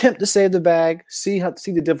bag? Attempt to save the bag. See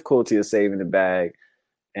the difficulty of saving the bag,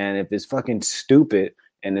 and if it's fucking stupid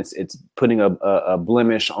and it's putting a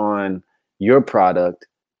blemish on your product,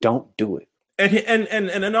 don't do it.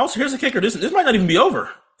 And also, here's the kicker. This might not even be over.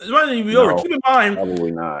 It might not even be over. Keep in mind,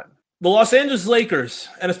 probably not. The Los Angeles Lakers,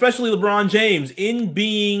 and especially LeBron James, in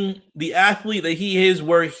being the athlete that he is,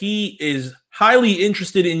 where he is highly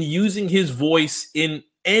interested in using his voice in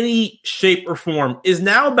any shape or form, is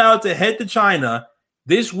now about to head to China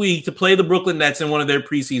this week to play the Brooklyn Nets in one of their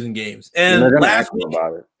preseason games. And last week,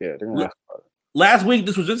 about it. Yeah, they're gonna ask about it. Last week,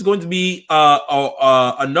 this was just going to be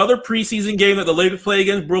another preseason game that the Lakers play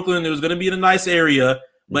against Brooklyn. It was going to be in a nice area,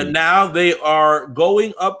 but now they are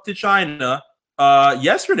going up to China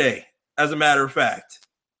yesterday, as a matter of fact,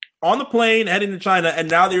 on the plane heading to China, and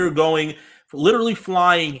now they are going, literally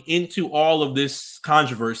flying into all of this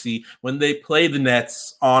controversy when they play the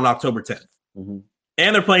Nets on October 10th. Mm-hmm.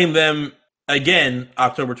 And they're playing them again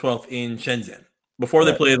October 12th in Shenzhen before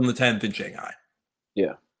they play them the 10th in Shanghai.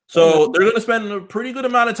 Yeah. So they're going to spend a pretty good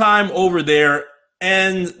amount of time over there,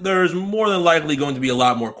 and there's more than likely going to be a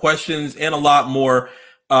lot more questions and a lot more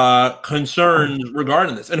concerns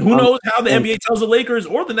regarding this. And who knows how the NBA tells the Lakers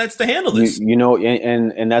or the Nets to handle this. You know,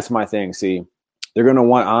 and that's my thing. See, they're going to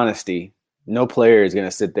want honesty. No player is going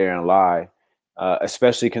to sit there and lie,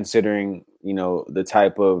 especially considering, you know, the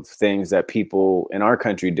type of things that people in our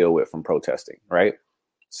country deal with from protesting, right?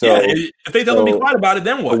 So yeah, if they tell them to be quiet about it,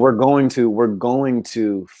 then what? We're going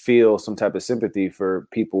to feel some type of sympathy for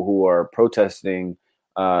people who are protesting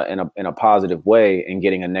in a positive way and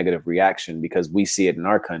getting a negative reaction because we see it in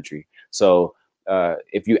our country. So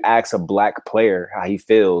if you ask a black player how he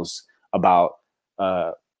feels about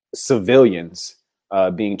civilians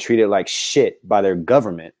being treated like shit by their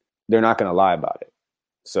government, they're not going to lie about it.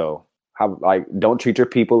 So don't treat your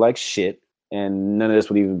people like shit, and none of this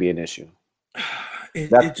would even be an issue.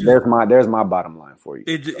 There's my bottom line for you.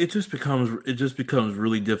 It just becomes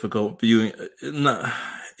really difficult viewing. When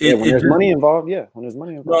there's money involved.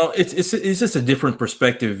 Well, it's just a different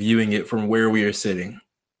perspective viewing it from where we are sitting.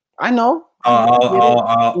 I know.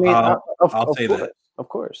 I'll say that. Of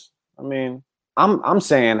course. I mean, I'm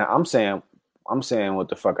saying what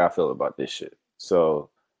the fuck I feel about this shit. So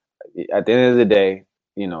at the end of the day,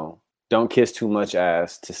 you know, don't kiss too much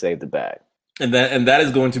ass to save the bag. And that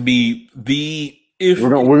is going to be the.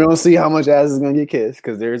 We're gonna see how much ass is gonna get kissed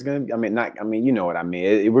because there's gonna be, you know what I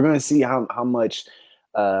mean. We're gonna see how much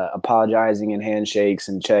apologizing and handshakes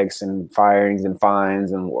and checks and firings and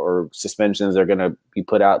fines or suspensions are gonna be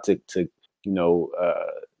put out to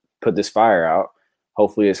put this fire out.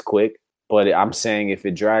 Hopefully it's quick, but I'm saying if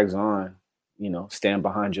it drags on, you know, stand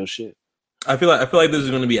behind your shit. I feel like this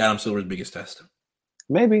is gonna be Adam Silver's biggest test.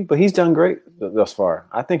 Maybe, but he's done great thus far.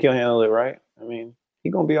 I think he'll handle it right. I mean,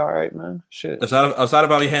 he's gonna be all right, man. Shit. Outside of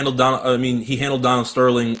how he handled he handled Donald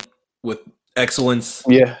Sterling with excellence.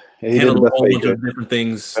 Yeah, he handled a whole bunch of different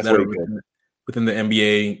things that are within the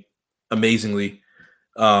NBA amazingly.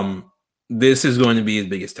 This is going to be his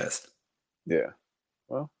biggest test. Yeah.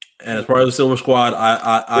 Well, and as far as the Silver Squad,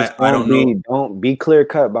 I don't know. Don't be clear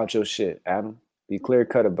cut about your shit, Adam. Be clear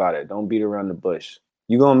cut about it. Don't beat around the bush.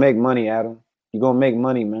 You gonna make money, Adam. You gonna make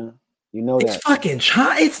money, man. You know that. It's fucking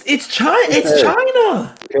China. It's China. It's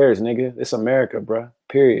China. Who cares, nigga? It's America, bro.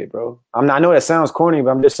 Period, bro. I know that sounds corny,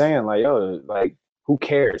 but I'm just saying, like, yo, like, who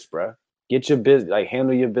cares, bro? Get your business, like,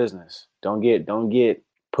 handle your business. Don't get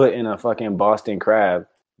put in a fucking Boston crab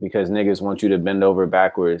because niggas want you to bend over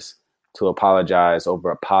backwards to apologize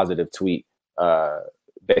over a positive tweet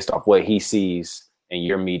based off what he sees in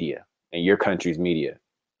your media, in your country's media,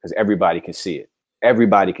 because everybody can see it.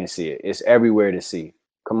 Everybody can see it. It's everywhere to see.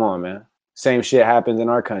 Come on, man. Same shit happens in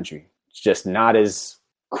our country. It's just not as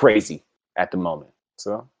crazy at the moment.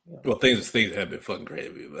 So, yeah. Well, things have been fucking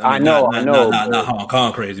crazy. I know. Not Hong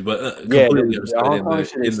Kong crazy, but completely understood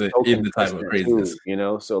in the type of craziness. Too, you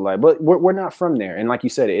know, so like, but we're not from there, and like you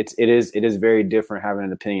said, it is very different having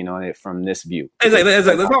an opinion on it from this view. Exactly.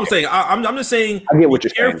 That's what I'm saying. I'm just saying. I get what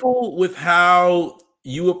you're saying. Be careful with how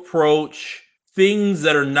you approach things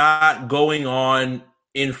that are not going on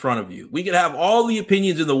in front of you. We can have all the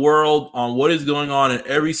opinions in the world on what is going on in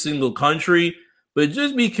every single country, but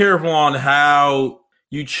just be careful on how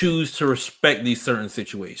you choose to respect these certain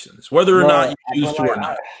situations, whether or not you choose to or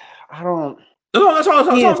not. I don't. No, that's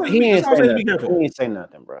all. He ain't say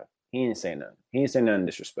nothing, bro. He ain't say nothing. He ain't say nothing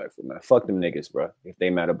disrespectful, man. Fuck them niggas, bro. If they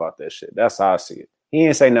mad about that shit, that's how I see it. He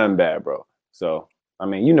ain't say nothing bad, bro. So I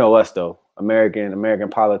mean, you know us though. American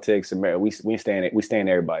politics. We stay in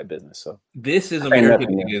everybody's business. So this is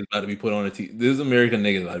American niggas about to be put on a t. This is American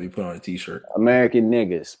niggas about to be put on a t-shirt. American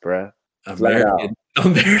niggas, bruh. American.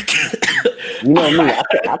 You know me.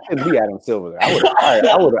 I couldn't be Adam Silver.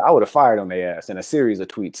 I would have fired on their ass in a series of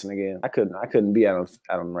tweets. And again, I couldn't be Adam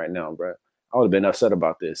right now, bruh. I would have been upset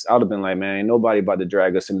about this. I would have been like, man, ain't nobody about to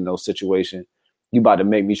drag us into no situation. You about to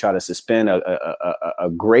make me try to suspend a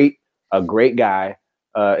great guy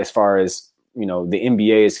as far as the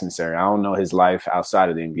NBA is concerned. I don't know his life outside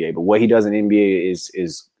of the NBA, but what he does in the NBA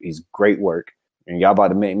is great work. And y'all about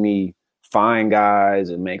to make me find guys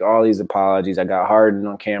and make all these apologies. I got Harden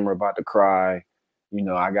on camera about to cry.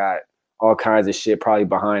 I got all kinds of shit probably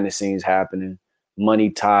behind the scenes happening. Money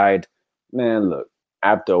tied. Man, look,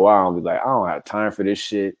 after a while, I'll be like, I don't have time for this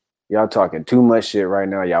shit. Y'all talking too much shit right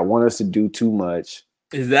now. Y'all want us to do too much.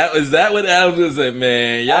 Is that what Adams was saying,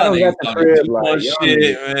 man? Y'all niggas talking too much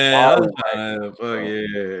shit, man.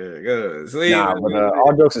 But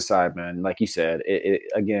all jokes aside, man, like you said,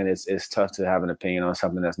 it's tough to have an opinion on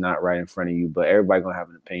something that's not right in front of you, but everybody gonna have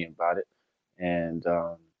an opinion about it. And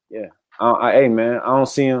hey man, I don't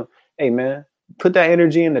see him. Hey man, put that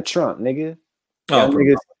energy into Trump, nigga.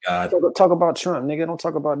 Niggas, God. Talk about Trump, nigga. Don't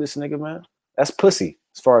talk about this nigga, man. That's pussy,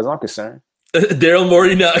 as far as I'm concerned. Daryl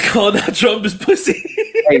Morey not calling out Trump is pussy.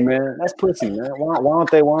 Hey man, that's pussy, man. Why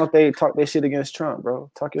don't they talk their shit against Trump,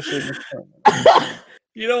 bro? Talk your shit against Trump.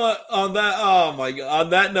 You know what? On that, oh my god. On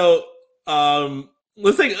that note,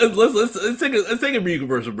 let's take a brief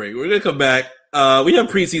commercial break. We're gonna come back. We have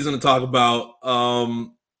preseason to talk about.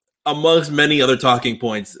 Amongst many other talking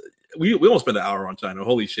points, we won't spend an hour on China.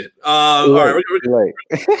 Holy shit! All right, we're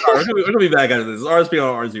gonna be back after this. RSP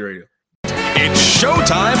on RZ Radio. It's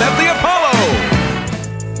showtime at the Apollo.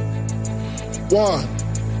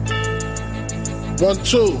 1,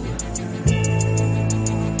 2.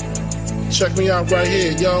 Check me out right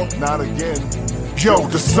here, yo. Not again. Yo,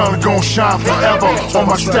 the sun gon' shine forever. On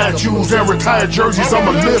my statues and retired jerseys,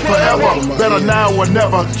 I'ma live forever. Better now or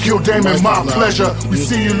never. Kill Damon, my pleasure. We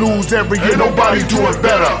see you lose every year, nobody do it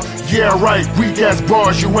better. Yeah, right, weak ass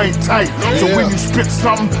bars, you ain't tight. So when you spit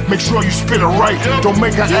something, make sure you spit it right. Don't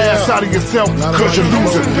make an ass out of yourself, cause you're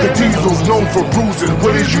losing. The Diesel's known for bruising.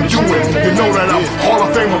 What is you doing? You know that I'm Hall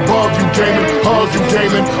of Fame above you, Damon. Hug you,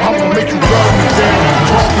 Damon. I'm gonna make you love me, Damon.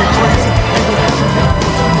 Talking crazy.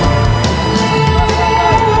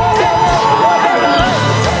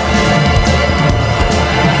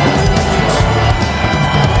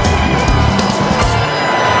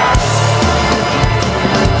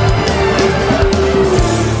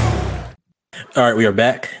 All right, we are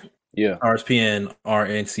back. Yeah. RSPN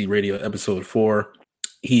RNC Radio episode 4.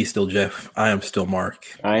 He's still Jeff. I am still Mark.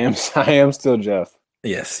 I am still Jeff.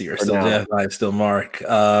 Yes, you're still Jeff. I am still Mark.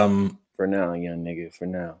 For now, young nigga. For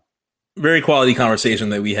now. Very quality conversation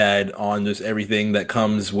that we had on just everything that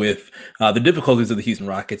comes with the difficulties of the Houston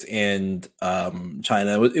Rockets and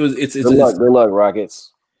China. It's good luck,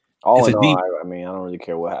 Rockets. All in all, I mean, I don't really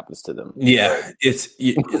care what happens to them. Yeah, it's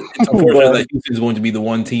unfortunate that Houston is going to be the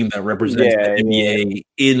one team that represents the NBA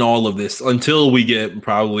in all of this until we get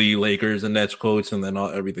probably Lakers and Nets quotes, and then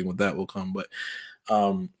everything with that will come. But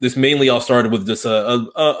this mainly all started with just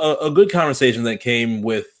a good conversation that came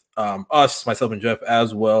with us, myself and Jeff,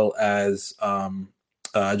 as well as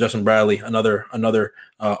Justin Bradley, another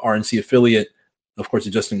RNC affiliate, of course,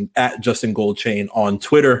 Justin Goldchain on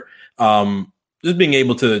Twitter. Just being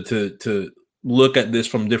able to look at this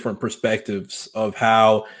from different perspectives of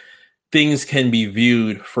how things can be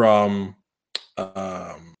viewed from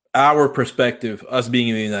our perspective, us being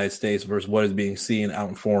in the United States versus what is being seen out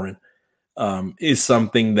in foreign, is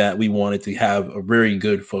something that we wanted to have a very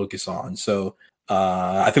good focus on. So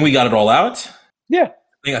I think we got it all out. Yeah,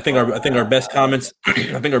 I think our best comments.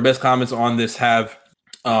 I think our best comments on this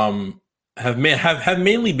have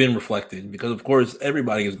mainly been reflected because, of course,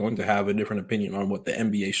 everybody is going to have a different opinion on what the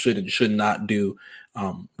NBA should and should not do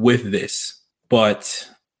with this. But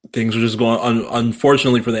things are just going.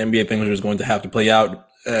 Unfortunately for the NBA, things are just going to have to play out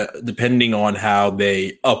depending on how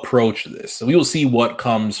they approach this. So we will see what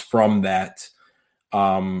comes from that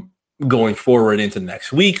going forward into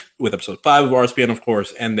next week with episode 5 of RSPN, of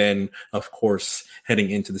course, and then, of course, heading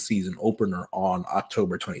into the season opener on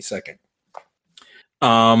October 22nd.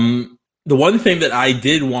 The one thing that I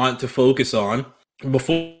did want to focus on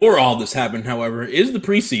before all this happened, however, is the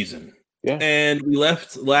preseason. Yeah. And we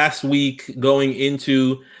left last week going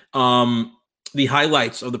into the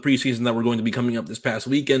highlights of the preseason that were going to be coming up this past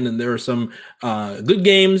weekend. And there are some good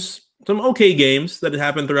games, some okay games that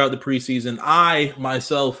happened throughout the preseason. I,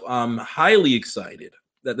 myself, am highly excited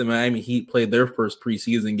that the Miami Heat played their first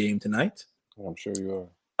preseason game tonight. I'm sure you are.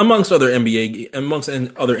 Amongst other NBA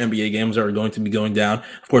games that are going to be going down.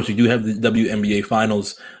 Of course, we do have the WNBA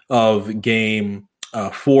finals of game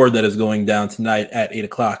 4 that is going down tonight at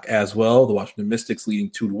 8:00 as well. The Washington Mystics leading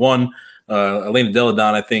 2-1. Elena Delle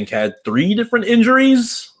Donne, I think, had 3 different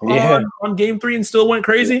injuries on game 3 and still went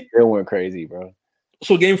crazy. It went crazy, bro.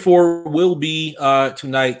 So game 4 will be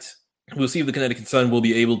tonight. We'll see if the Connecticut Sun will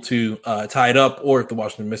be able to tie it up, or if the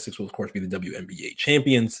Washington Mystics will, of course, be the WNBA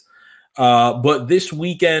champions. But this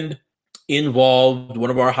weekend involved one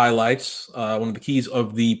of our highlights, one of the keys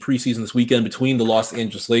of the preseason this weekend between the Los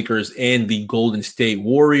Angeles Lakers and the Golden State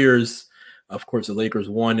Warriors. Of course, the Lakers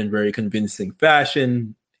won in very convincing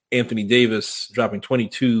fashion. Anthony Davis dropping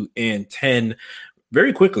 22 and 10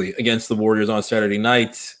 very quickly against the Warriors on Saturday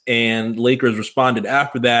night. And Lakers responded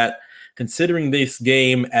after that, considering this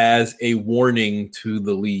game as a warning to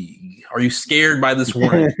the league. Are you scared by this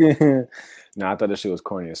warning? No, I thought this shit was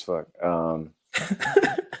corny as fuck. I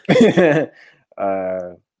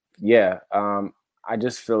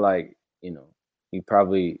just feel like, you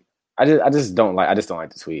probably I just don't like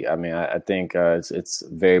the tweet. I mean, I think it's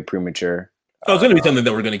very premature. Oh, it's going to be something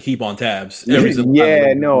that we're going to keep on tabs. Every single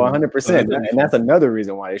yeah, no, 100%. And that's another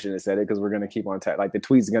reason why they shouldn't have said it, because we're going to keep on tabs. Like, the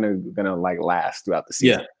tweet's gonna like last throughout the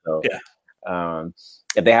season. Yeah. So,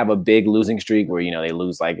 if they have a big losing streak where, they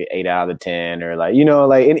lose like 8 out of 10 or like,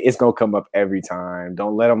 it's going to come up every time.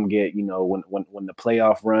 Don't let them get, when the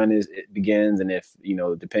playoff run it begins. And if,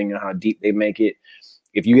 depending on how deep they make it,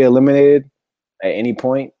 if you get eliminated at any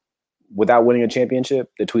point without winning a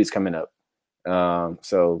championship, the tweet's coming up.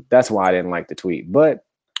 So that's why I didn't like the tweet. But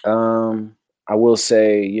I will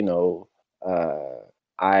say, I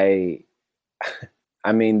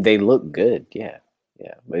mean, they look good. Yeah.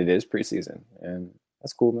 But it is preseason, and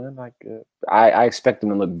that's cool, man. Like, I expect them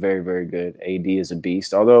to look very, very good. AD is a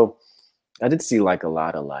beast. Although I did see like a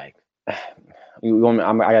lot of like, I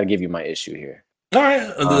got to give you my issue here. All right,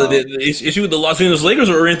 the issue with the Los Angeles Lakers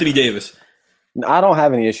or Anthony Davis? I don't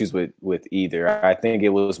have any issues with either. I think it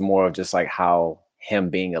was more of just like how him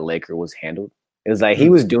being a Laker was handled. It was like he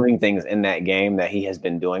was doing things in that game that he has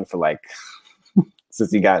been doing for like since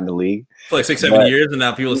he got in the league. For like 6-7 years, and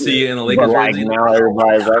now people see it in a Lakers jersey. Now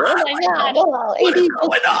everybody's like, oh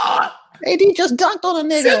my God, AD just dunked on a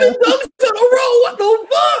nigga. 7 dunks in a row. What the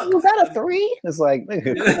fuck? Was that a 3? It's like,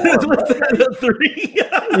 nigga, a 3?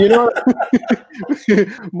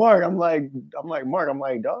 Mark, I'm like,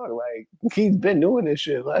 dog, like, he's been doing this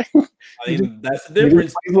shit. Like, I mean, that's the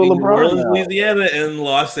difference between New Orleans, Louisiana, and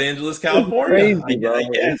Los Angeles, California. It's crazy, bro.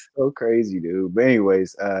 It's so crazy, dude. But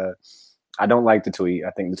anyways, I don't like the tweet.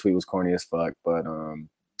 I think the tweet was corny as fuck. But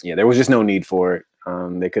there was just no need for it.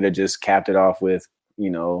 They could have just capped it off with,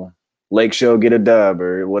 Lake Show get a dub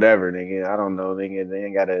or whatever. I don't know. They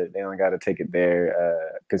don't gotta take it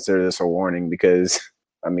there. Consider this a warning, because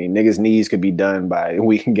I mean, niggas' knees could be done by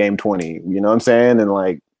week in game 20. You know what I'm saying? And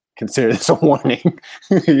like, consider this a warning.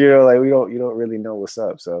 Like, you don't really know what's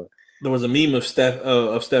up. So there was a meme of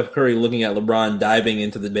Steph Curry looking at LeBron diving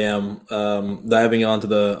into the diving out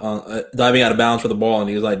of bounds for the ball, and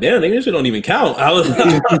he was like, "Damn, nigga, this shit don't even count."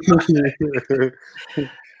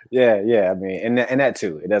 Yeah. I mean, and that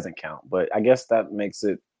too, it doesn't count. But I guess that makes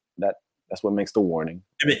it that's what makes the warning.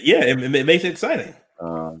 I mean, it makes it exciting.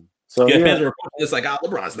 So fans are reporting it's like,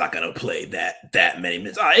 LeBron's not gonna play that many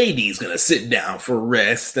minutes. AD's gonna sit down for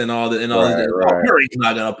rest and all that, and all that. Right. Curry's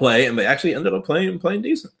not gonna play, and they actually ended up playing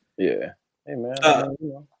decent. Yeah. Hey man.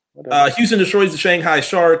 Houston destroys the Shanghai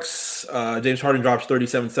Sharks. James Harden drops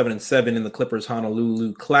 37, 7, and 7 in the Clippers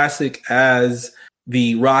Honolulu Classic as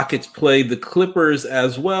the Rockets played the Clippers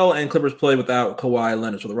as well, and Clippers play without Kawhi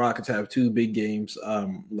Leonard. So the Rockets have 2 big games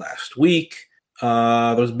last week.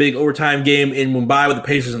 There was a big overtime game in Mumbai with the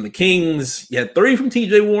Pacers and the Kings. You had 30 from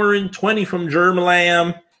TJ Warren, 20 from Jeremy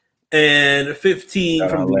Lamb, and 15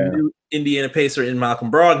 from the new Indiana Pacer in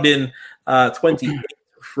Malcolm Brogdon, 28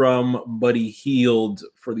 from Buddy Hield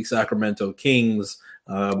for the Sacramento Kings.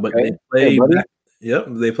 But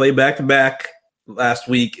they played back-to-back last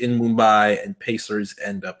week in Mumbai, and Pacers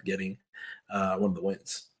end up getting one of the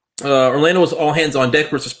wins. Orlando was all hands on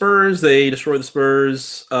deck versus Spurs. They destroyed the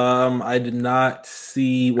Spurs. I did not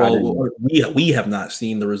see. Well, we have not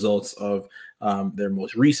seen the results of their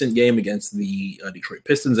most recent game against the Detroit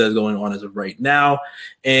Pistons that is going on as of right now.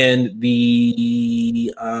 And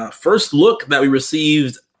the first look that we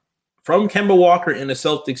received from Kemba Walker in a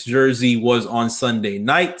Celtics jersey was on Sunday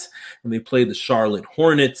night when they played the Charlotte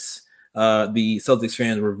Hornets. The Celtics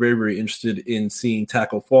fans were very, very interested in seeing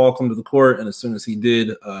Taco Fall come to the court, and as soon as he did,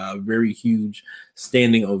 a very huge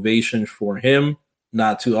standing ovation for him.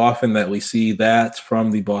 Not too often that we see that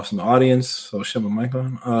from the Boston audience. So shut my mic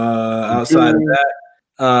on. Outside of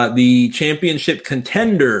that, the championship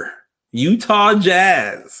contender, Utah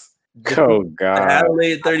Jazz. Oh God!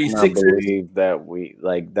 Adelaide 36ers. I believe that we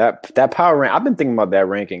like that power rank. I've been thinking about that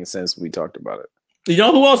ranking since we talked about it. You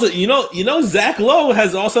know who else? You know, Zach Lowe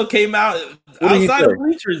has also came out outside of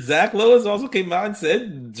bleachers. Zach Lowe has also came out and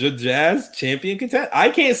said Jazz champion contender. I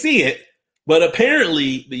can't see it, but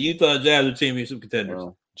apparently the Utah Jazz are championship contenders.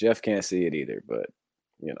 Well, Jeff can't see it either, but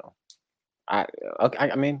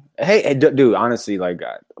I mean, hey, dude, honestly, like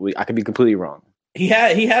I could be completely wrong. He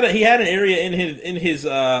had an area in his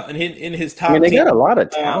top. I mean, they team, got a lot of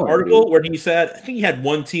talent. Article dude. where he said, I think he had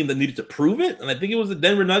one team that needed to prove it, and I think it was the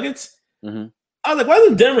Denver Nuggets. Mm-hmm. I was like, why does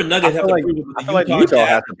the Denver Nuggets have to prove it? I feel like Utah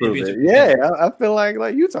has to prove it. Yeah, I feel like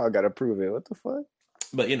Utah got to prove it. What the fuck?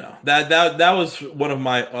 But that was one of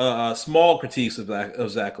my small critiques of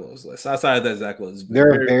Zach Lowe's list. Outside of that, Zach Lowe's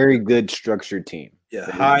they're a very good structured team. Yeah,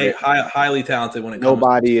 highly talented when it comes.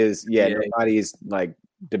 Nobody is like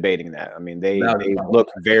debating that. I mean, they look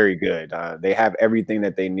very good. They have everything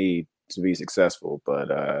that they need to be successful, but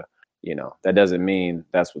that doesn't mean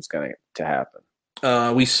that's what's going to happen.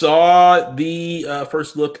 We saw the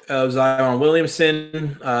first look of Zion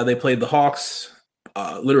Williamson. They played the Hawks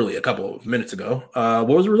literally a couple of minutes ago. What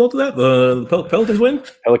was the result of that? The Pelicans win?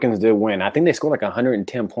 Pelicans did win. I think they scored like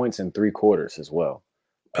 110 points in 3 quarters as well.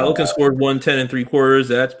 Pelicans scored 110 in 3 quarters.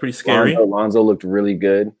 That's pretty scary. Lonzo looked really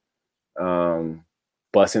good.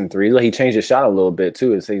 Busting 3. He changed his shot a little bit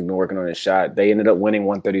too. He's been working on his shot. They ended up winning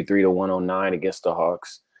 133-109 against the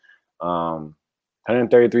Hawks.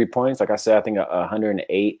 133 points. Like I said, I think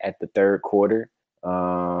 108 at the third quarter.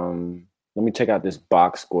 Let me check out this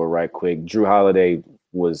box score right quick. Drew Holiday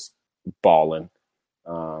was balling.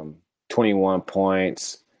 21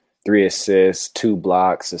 points, 3 assists, 2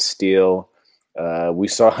 blocks, a steal. We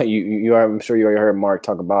saw I'm sure you already heard Mark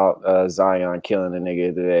talk about Zion killing the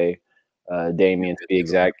nigga today. Damian, to be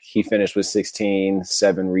exact. He finished with 16,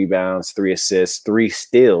 7 rebounds, 3 assists, 3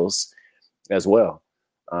 steals as well.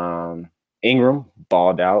 Ingram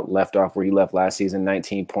balled out, left off where he left last season,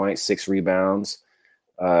 19 points, 6 rebounds,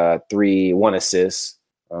 1 assist.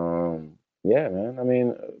 Yeah, man. I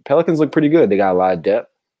mean, Pelicans look pretty good. They got a lot of depth.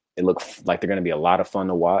 They look like they're going to be a lot of fun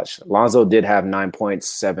to watch. Lonzo did have 9 points,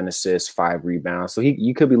 7 assists, 5 rebounds. So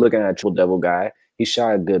you could be looking at a triple-double guy. He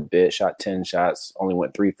shot a good bit, shot 10 shots, only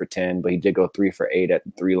went 3 for 10, but he did go 3 for 8 at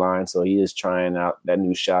the 3 line. So he is trying out that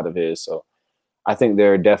new shot of his. So I think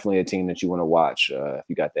they're definitely a team that you want to watch if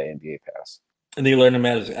you got that NBA pass. And the Orlando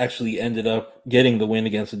Magic actually ended up getting the win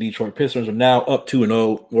against the Detroit Pistons. Are now up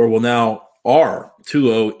 2-0, or will now are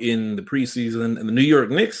 2-0 in the preseason. And the New York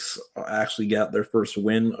Knicks actually got their first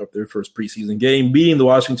win of their first preseason game, beating the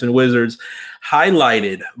Washington Wizards,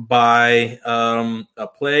 highlighted by a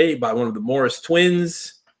play by one of the Morris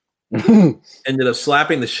twins. Ended up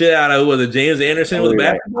slapping the shit out of the James Anderson with a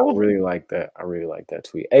basketball. I really like that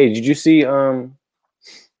tweet. Hey, did you see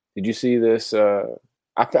this?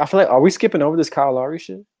 I feel like, are we skipping over this Kyle Lowry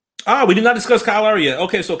shit? Oh, we did not discuss Kyle Lowry yet.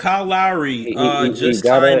 Okay, so Kyle Lowry he got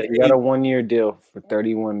a 1-year deal for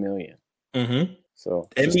 $31 million. Mm-hmm. So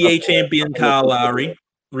NBA champion Kyle Lowry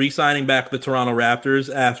re-signing back the Toronto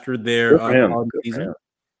Raptors after their season.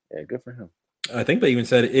 Yeah, good for him. I think they even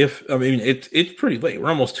said it's pretty late. We're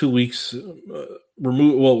almost 2 weeks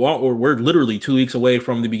removed. Well, we're literally 2 weeks away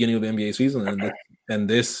from the beginning of the NBA season, and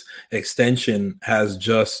this extension has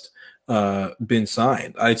just been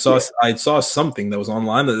signed. I saw something that was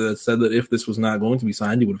online that said that if this was not going to be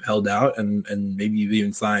signed, he would have held out and maybe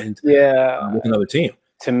even signed with another team.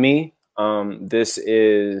 To me, this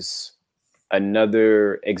is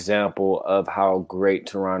another example of how great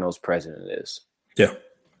Toronto's president is. Yeah.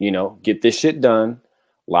 Get this shit done,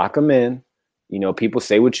 lock them in. People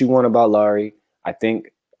say what you want about Lowry. I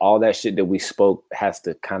think all that shit that we spoke has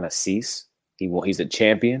to kind of cease. He's a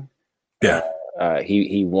champion. Yeah.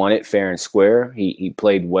 He won it fair and square. He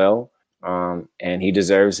played well, and he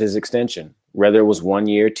deserves his extension. Whether it was 1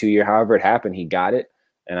 year, 2 year, however it happened, he got it,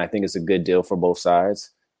 and I think it's a good deal for both sides.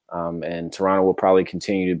 And Toronto will probably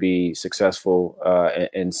continue to be successful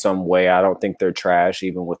in some way. I don't think they're trash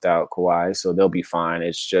even without Kawhi, so they'll be fine.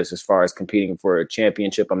 It's just as far as competing for a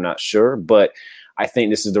championship, I'm not sure, but I think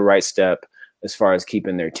this is the right step as far as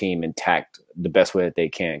keeping their team intact the best way that they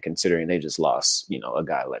can, considering they just lost, a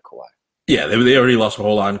guy like Kawhi. Yeah, they already lost a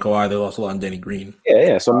whole lot in Kawhi. They lost a lot in Danny Green.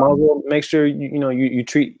 Yeah. So might as well make sure you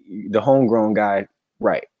treat the homegrown guy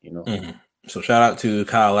right. Mm-hmm. So shout out to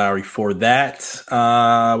Kyle Lowry for that.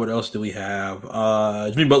 What else do we have?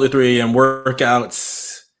 Jimmy Butler 3 a.m.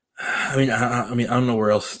 workouts. I don't know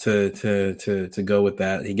where else to go with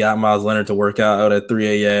that. He got Miles Leonard to work out at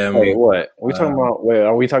 3 a.m. Wait, what? Are we talking about? Wait,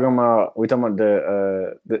 are we talking about?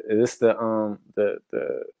 Is this the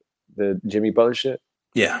Jimmy Butler shit?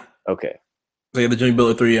 Yeah. Okay. So yeah, the Jimmy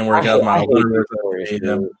Butler 3 a.m. workout. Miles Leonard.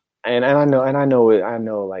 And I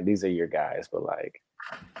know, like these are your guys, but like.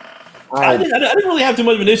 I didn't really have too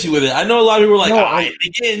much of an issue with it. I know a lot of people were like, it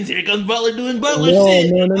begins. Here comes Butler doing Butler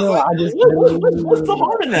shit. No. What's the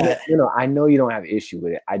harm in that? I know you don't have an issue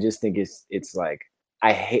with it. I just think it's like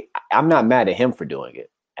I'm not mad at him for doing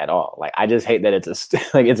it at all. Like, I just hate that it's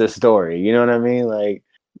it's a story. You know what I mean? Like,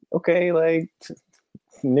 okay, like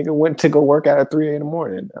nigga went to go work out at 3 a.m. in the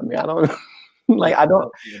morning. I mean, I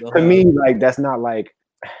don't to me, like, that's not like,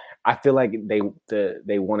 I feel like they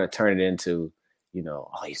want to turn it into, oh,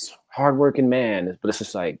 he's a hardworking man, but it's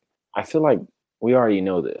just like, I feel like we already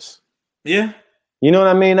know this. Yeah. You know what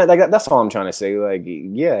I mean? That's all I'm trying to say. Like,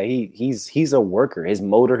 yeah, he's a worker. His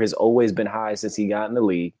motor has always been high since he got in the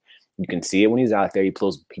league. You can see it when he's out there. He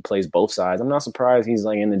plays both sides. I'm not surprised he's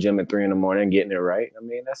like in the gym at 3 a.m. getting it right. I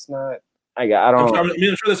mean, that's not. I don't. I'm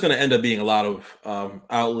sure there's going to end up being a lot of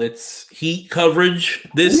outlets heat coverage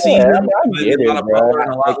this season. I get it, a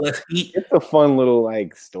lot less heat. It's a fun little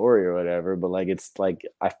like story or whatever, but like it's like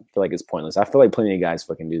I feel like it's pointless. I feel like plenty of guys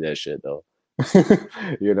fucking do that shit though.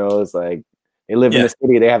 It's like they live in the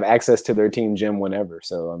city, they have access to their team gym whenever.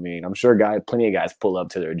 So I mean, I'm sure plenty of guys pull up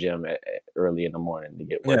to their gym early in the morning to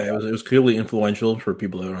get work. Yeah, it was clearly influential for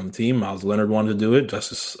people that are on the team. Miles Leonard wanted to do it.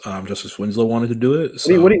 Justice Winslow wanted to do it.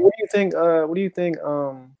 So. What do you think? What do you think?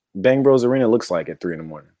 Bang Bros Arena looks like at 3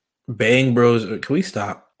 a.m. Bang Bros. Can we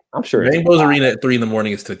stop? I'm sure Bang Bros Arena at 3 a.m.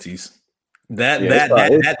 is Tootsie's. That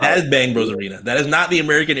is Bang Bros Arena. That is not the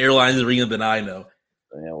American Airlines Arena that I know.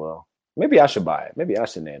 Yeah, well, maybe I should buy it. Maybe I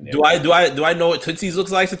should name it. Do I know what Tootsie's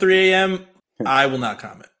looks like at 3 a.m.? I will not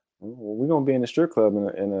comment. Well, we're gonna be in the strip club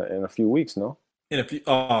in a few weeks, no? In a few.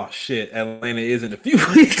 Oh shit! Atlanta is in a few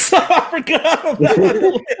weeks. I forgot about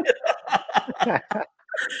Atlanta.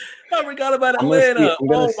 I forgot about Atlanta.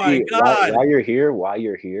 Oh my god! While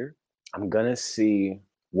you're here, I'm gonna see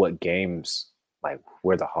what games, like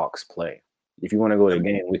where the Hawks play. If you want to go to a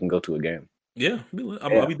game, we can go to a game. Yeah,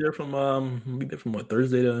 I'll be there from what,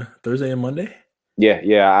 Thursday and Monday.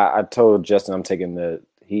 Yeah. I told Justin I'm taking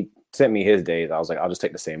he sent me his days. I was like, I'll just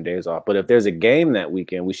take the same days off. But if there's a game that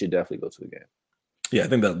weekend, we should definitely go to the game. Yeah, I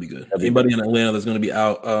think that'll be good. Anybody in Atlanta that's going to be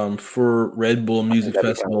out for Red Bull Music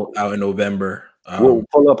Festival out in November. We'll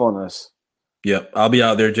pull up on us. Yep, I'll be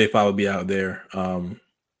out there. J5 will be out there.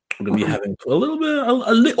 We're gonna be having a little bit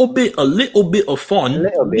of fun, a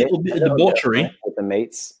little bit of debauchery with the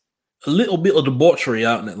mates. A little bit of debauchery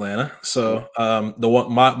out in Atlanta. So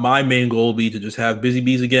my main goal will be to just have Busy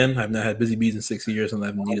Bees again. I've not had Busy Bees in 6 years, and I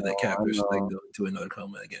haven't needed that catfish to go to another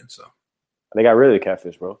coma again. So they got rid of the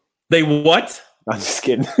catfish, bro. They what? I'm just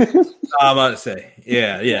kidding. I'm about to say,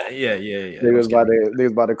 yeah. They was about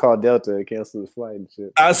to call Delta and cancel the flight and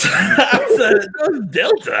shit. I said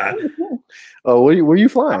Delta. Oh, where you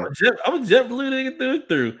flying? I'm a JetBlue nigga through and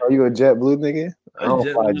through. Are you a JetBlue nigga? I don't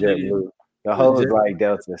fly JetBlue. The whole is like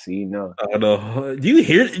Delta, so you know. I know. Do you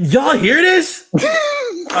hear? Y'all hear this?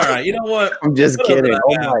 All right, you know what? I'm just kidding.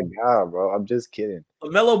 Oh my god, bro! I'm just kidding.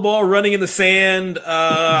 LaMelo Ball running in the sand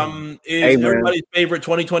is everybody's favorite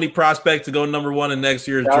 2020 prospect to go number one in next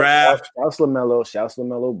year's draft. Shouts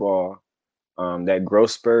LaMelo Ball. That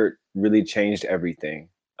growth spurt really changed everything.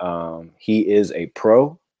 He is a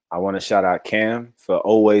pro. I want to shout out Cam for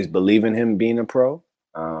always believing him being a pro.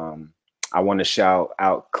 I want to shout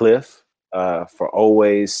out Cliff for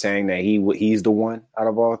always saying that he's the one out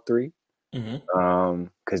of all three.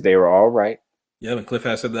 Because they were all right. Yeah, and Cliff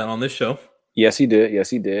has said that on this show. Yes, he did.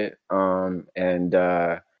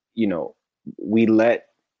 We let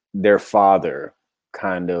their father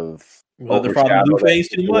kind of overshadow face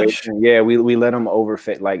too much. Yeah, we let him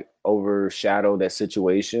overshadow that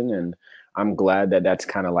situation, and I'm glad that that's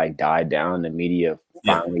kind of like died down. The media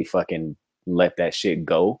finally fucking let that shit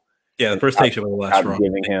go. Yeah, the first take show was the last strong.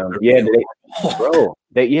 Giving him,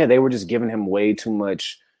 they were just giving him way too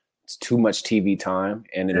much TV time,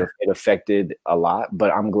 and it affected a lot.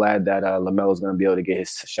 But I'm glad that LaMelo is going to be able to get his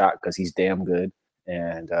shot because he's damn good,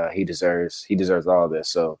 and he deserves all of this.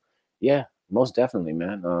 So yeah, most definitely,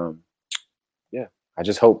 man. I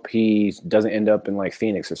just hope he doesn't end up in like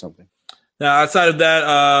Phoenix or something. Now, outside of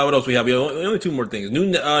that, what else we have? We have only two more things. New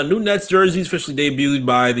Nets jerseys officially debuted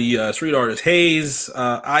by the street artist Hayes.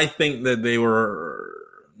 I think that they were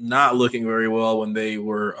not looking very well when they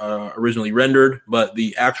were originally rendered, but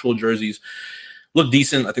the actual jerseys look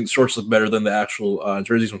decent. I think the shorts look better than the actual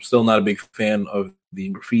jerseys. I'm still not a big fan of the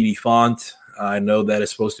graffiti font. I know that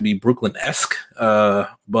it's supposed to be Brooklyn-esque,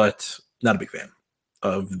 but not a big fan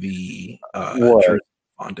of the jersey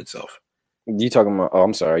font itself. You talking about? Oh,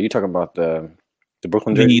 I'm sorry. Are you talking about the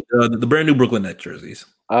Brooklyn jerseys? The brand new Brooklyn Nets jerseys.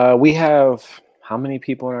 We have how many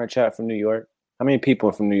people in our chat from New York? How many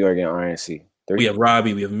people from New York in RNC? 30? We have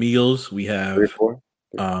Robbie. We have Meals. We have 34.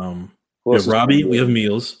 We have Robbie. We have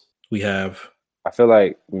Meals. We have. I feel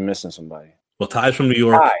like we're missing somebody. Well, Ty's from New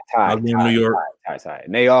York. Ty, New York. Ty.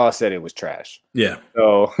 And they all said it was trash. Yeah.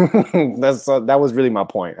 So that was really my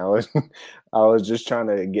point. I was just trying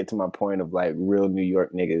to get to my point of like real New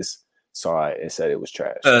York niggas saw it and said it was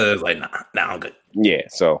trash. I was like, nah, I'm good. Yeah,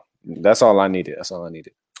 so that's all I needed.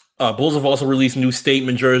 Bulls have also released new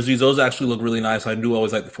statement jerseys. Those actually look really nice. I do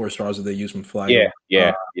always like the 4 stars that they use from Flag.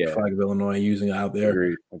 Flag of Illinois, using it out there.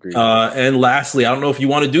 Agreed. And lastly, I don't know if you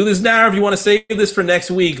want to do this now or if you want to save this for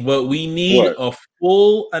next week, but we need a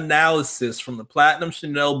full analysis from the Platinum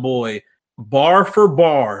Chanel boy, bar for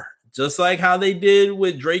bar, just like how they did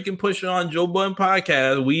with Drake and Pusha on Joe Budden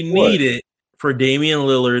podcast. We need it for Damian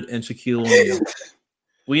Lillard and Shaquille O'Neal.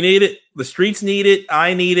 We need it. The streets need it.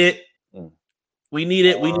 I need it. We need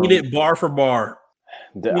it. We need it bar for bar.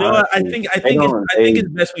 You know what? I think it's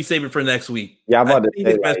best we save it for next week. Yeah, I'm about to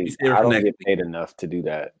say, like, I don't get paid enough to do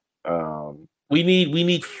that. We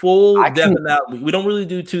need full definite. We don't really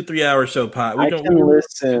do 2-3 hour show pod. We don't really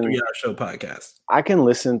listen 3 hour show podcast. I can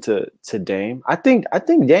listen to Dame. I think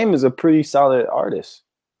Dame is a pretty solid artist,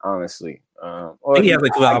 honestly. I think he has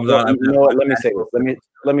like 2 albums on. You know what? Let me say this.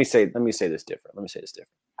 Let me say this different.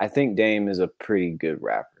 I think Dame is a pretty good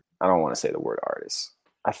rapper. I don't want to say the word artist.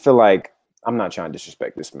 I feel like I'm not trying to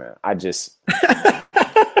disrespect this man. I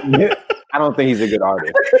don't think he's a good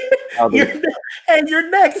artist. You're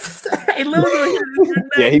next. Hey, literally, you're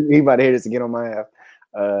next. Yeah, he about to hit us again on my app.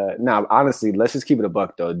 Nah, honestly, let's just keep it a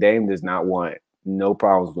buck though. Dame does not want no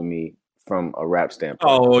problems with me from a rap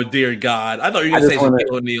standpoint. Oh dear God, I thought you were gonna say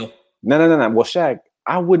Shaquille O'Neal. No. Well, Shaq,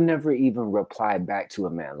 I would never even reply back to a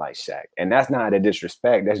man like Shaq, and that's not a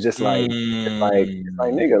disrespect. That's just like, it's like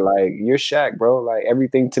nigga, like you're Shaq, bro. Like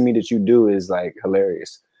everything to me that you do is like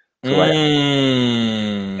hilarious. So, like,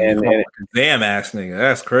 and damn ass nigga,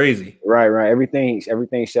 that's crazy. Right. Everything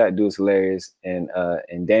Shaq do is hilarious, and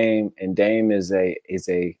Dame is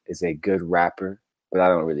a good rapper, but I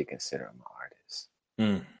don't really consider him an artist.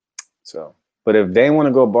 So, but if they want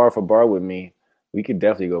to go bar for bar with me, we could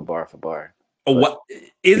definitely go bar for bar. What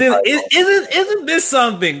isn't this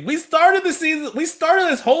something? We started the season. We started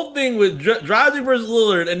this whole thing with Dragic versus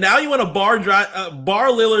Lillard, and now you want to bar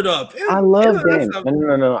Lillard up. I love Dame.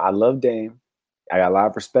 No. I love Dame. I got a lot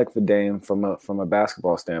of respect for Dame from a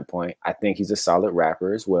basketball standpoint. I think he's a solid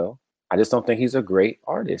rapper as well. I just don't think he's a great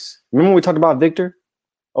artist. Remember when we talked about Victor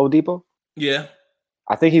Oladipo? Yeah.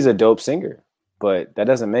 I think he's a dope singer, but that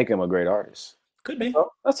doesn't make him a great artist. Could be.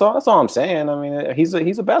 So that's all I'm saying. I mean, he's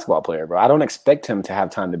a basketball player, bro. I don't expect him to have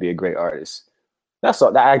time to be a great artist. That's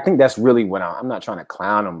all. I think that's really what I'm not trying to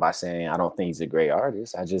clown him by saying I don't think he's a great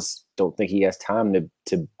artist. I just don't think he has time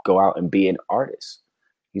to go out and be an artist.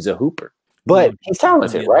 He's a hooper. But he's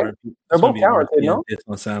talented, right? They're both talented, no? It's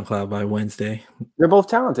on SoundCloud by Wednesday. They're both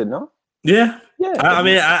talented, no? Yeah. I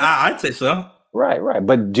mean, I'd say so. Right.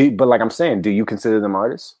 But like I'm saying, do you consider them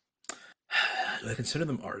artists? I consider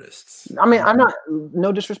them artists. I mean, I'm not,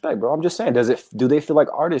 no disrespect, bro. I'm just saying, do they feel like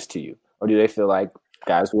artists to you, or do they feel like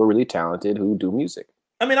guys who are really talented who do music?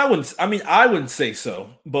 I wouldn't say so,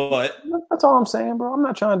 but that's all I'm saying, bro. I'm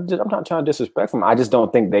not trying to disrespect them. I just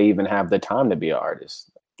don't think they even have the time to be an artist.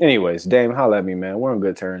 Anyways, Dame, holla at me, man. We're on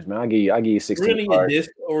good terms, man. I'll give you 16. We're gonna get this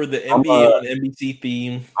or the NBA on NBC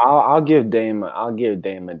theme. I'll give Dame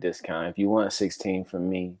a discount if you want 16 from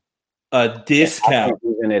me. A discount.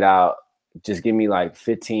 Even it out. Just give me like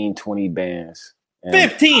 15, 20 bands.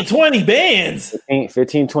 15, 20 bands?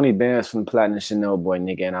 15, 20 bands from Platinum Chanel boy,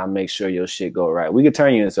 nigga, and I'll make sure your shit go right. We could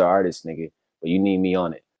turn you into an artist, nigga, but you need me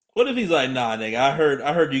on it. What if he's like, nah, nigga, I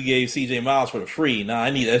heard you gave CJ Miles for the free. Nah,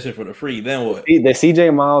 I need that shit for the free. Then what? The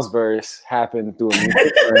CJ Miles verse happened through a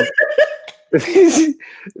music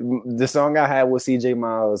The song I had with CJ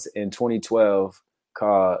Miles in 2012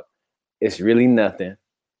 called It's Really Nothing.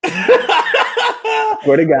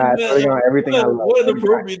 Swear to God, everything I love. What an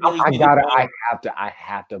appropriate I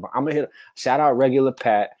have to. I'm gonna hit shout out regular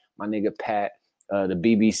Pat, my nigga Pat, the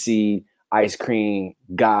BBC Ice Cream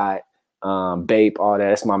God, Bape, all that.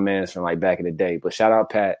 That's my man's from like back in the day. But shout out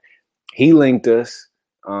Pat. He linked us.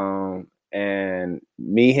 And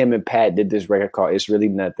me, him, and Pat did this record called It's Really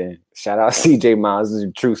Nothing. Shout out CJ Miles. This is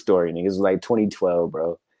a true story, nigga. It was like 2012,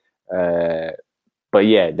 bro. But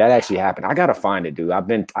yeah, that actually happened. I gotta find it, dude. I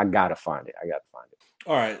gotta find it.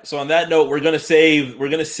 All right. So on that note, we're gonna save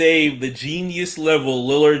the genius level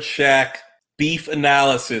Lillard Shaq beef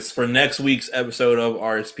analysis for next week's episode of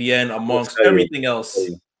RSPN, amongst everything else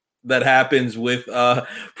that happens with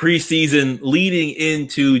preseason leading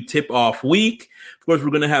into tip-off week. Of course, we're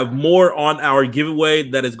going to have more on our giveaway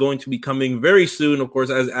that is going to be coming very soon. Of course,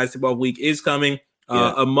 as tip-off week is coming.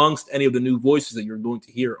 Amongst any of the new voices that you're going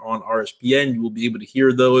to hear on RSPN, you will be able to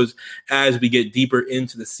hear those as we get deeper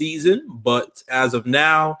into the season. But as of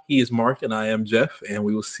now, he is Mark and I am Jeff, and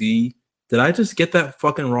we will see. Did I just get that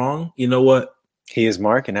fucking wrong? You know what? He is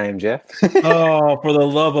Mark, and I am Jeff. Oh, for the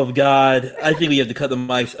love of God. I think we have to cut the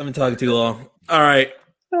mics. I've been talking too long. All right.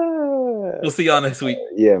 We'll see y'all next week.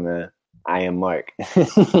 Yeah, man. I am Mark.